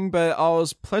kind of thing, but I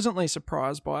was pleasantly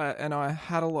surprised by it and I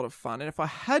had a lot of fun. And if I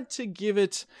had to give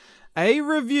it a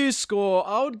review score,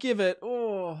 I would give it what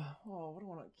do I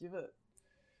want to give it?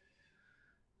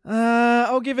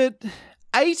 I'll give it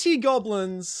 80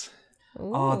 goblins.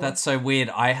 Ooh. Oh, that's so weird.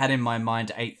 I had in my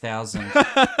mind 8,000.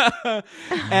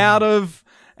 out of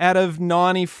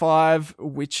 95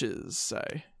 witches. So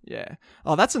Yeah.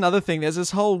 Oh, that's another thing. There's this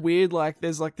whole weird,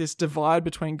 there's this divide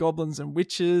between goblins and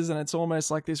witches, and it's almost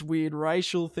like this weird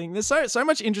racial thing. There's so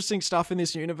much interesting stuff in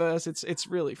this universe. It's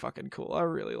really fucking cool. I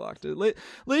really liked it.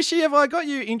 Lishi, have I got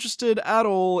you interested at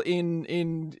all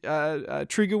in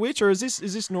Trigger Witch, or is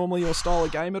this normally your style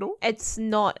of game at all? It's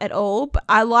not at all, but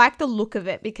I like the look of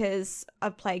it because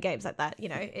I've played games like that. You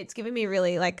know, it's given me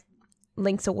really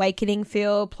Link's Awakening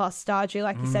feel plus Stardew,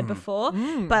 like you said before,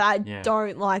 but I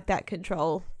don't like that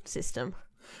control system.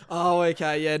 Oh,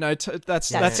 okay, yeah, no, that's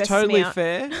totally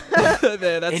fair.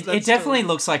 It definitely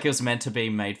looks like it was meant to be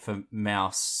made for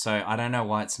mouse, so I don't know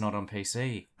why it's not on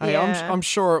PC. Hey, I'm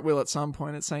sure it will at some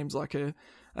point. It seems like a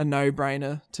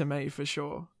no-brainer to me for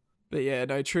sure. But yeah,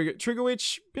 no, Trigger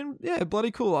Witch,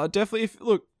 bloody cool. I definitely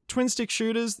look. Twin stick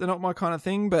shooters, they're not my kind of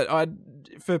thing, but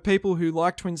for people who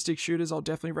like twin stick shooters, I'll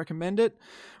definitely recommend it.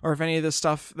 Or if any of the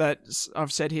stuff that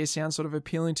I've said here sounds sort of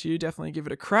appealing to you, definitely give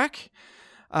it a crack.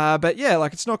 But yeah,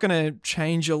 it's not going to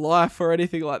change your life or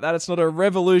anything like that. It's not a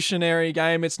revolutionary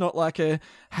game. It's not like a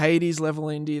Hades level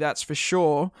indie, that's for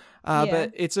sure.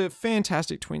 But it's a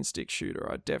fantastic twin stick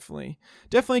shooter. I'd definitely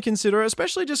consider it,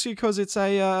 especially just because it's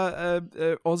a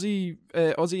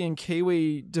Aussie and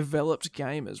Kiwi developed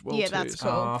game as well. Yeah, too. That's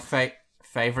cool.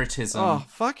 Favoritism. Oh,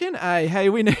 fucking A. Hey,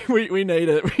 we need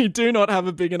it. We do not have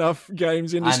a big enough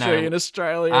games industry in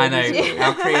Australia. I know.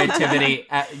 Our creativity.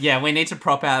 We need to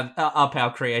prop up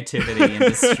our creativity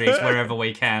industries wherever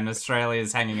we can. Australia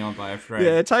is hanging on by a thread.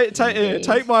 Yeah,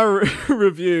 take my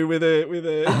review with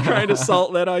a grain of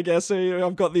salt then, I guess.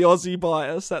 I've got the Aussie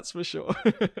bias, that's for sure.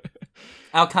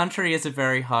 Our country is a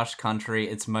very harsh country.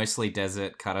 It's mostly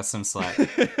desert. Cut us some slack.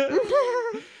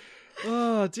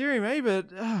 Oh, dearie me, but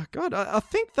God, I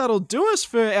think that'll do us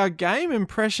for our game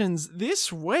impressions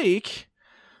this week.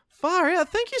 Far out.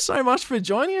 Thank you so much for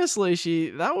joining us,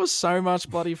 Lishi. That was so much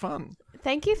bloody fun.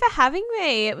 Thank you for having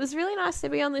me. It was really nice to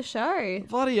be on the show.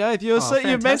 Bloody oath. You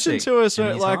mentioned to us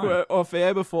off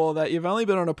air before that you've only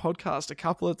been on a podcast a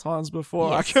couple of times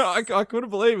before. Yes. I couldn't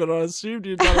believe it. I assumed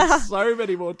you'd done it so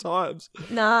many more times.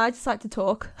 Nah, I just like to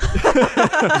talk.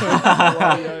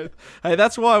 Hey,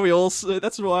 that's why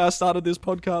I started this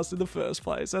podcast in the first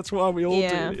place. That's why we all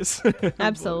do this.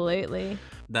 Absolutely.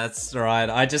 That's right.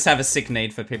 I just have a sick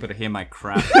need for people to hear my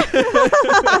crap.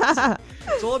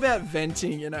 It's all about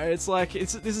venting, you know. It's like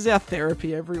this is our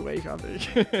therapy every week, I think.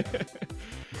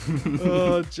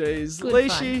 Oh, jeez.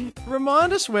 Lishi,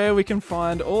 remind us where we can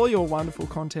find all your wonderful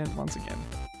content once again.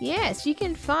 Yes, you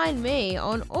can find me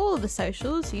on all of the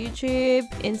socials, YouTube,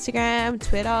 Instagram,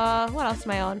 Twitter. What else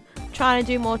am I on? Trying to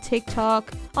do more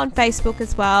TikTok, on Facebook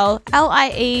as well.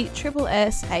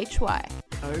 LIESSHY.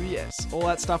 Oh yes, all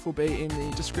that stuff will be in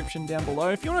the description down below.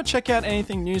 If you want to check out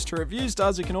anything News to Reviews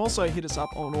does, you can also hit us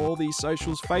up on all these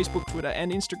socials, Facebook, Twitter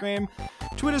and Instagram.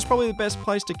 Twitter's probably the best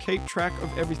place to keep track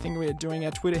of everything we are doing.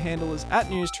 Our Twitter handle is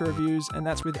 @News2Reviews, and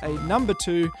that's with a number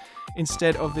 2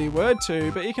 instead of the word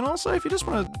 2. But you can also, if you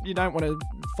don't want to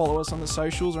follow us on the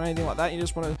socials or anything like that, you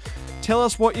just want to tell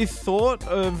us what you thought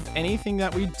of anything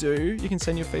that we do, you can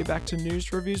send your feedback to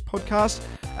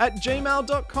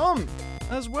newsreviewspodcast@gmail.com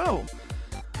as well.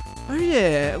 Oh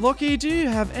yeah, Lockie, do you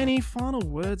have any final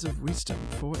words of wisdom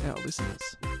for our listeners?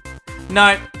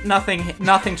 No,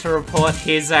 nothing to report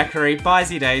here, Zachary.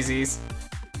 Bye-zy daisies.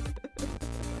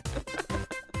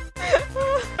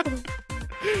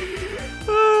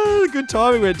 Good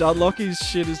timing, we're done. Lockie's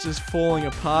shit is just falling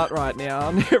apart right now.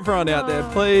 Everyone out there,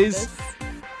 please,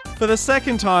 for the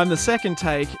second time, the second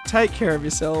take care of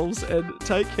yourselves and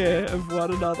take care of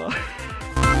one another.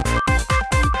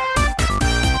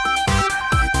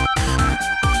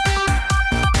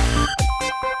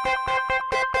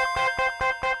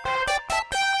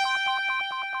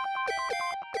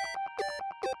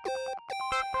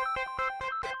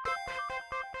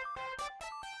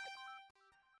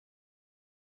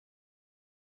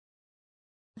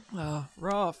 Oh,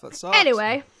 rough. That sucks.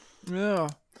 Anyway. Yeah.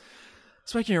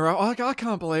 Speaking of rough, I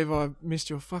can't believe I missed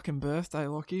your fucking birthday,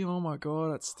 Lockie. Oh my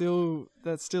god, that still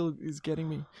is getting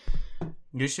me.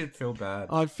 You should feel bad.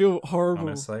 I'd feel horrible.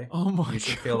 Honestly. Oh my god. You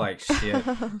should feel like shit.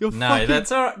 No,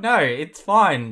 that's alright. No, it's fine.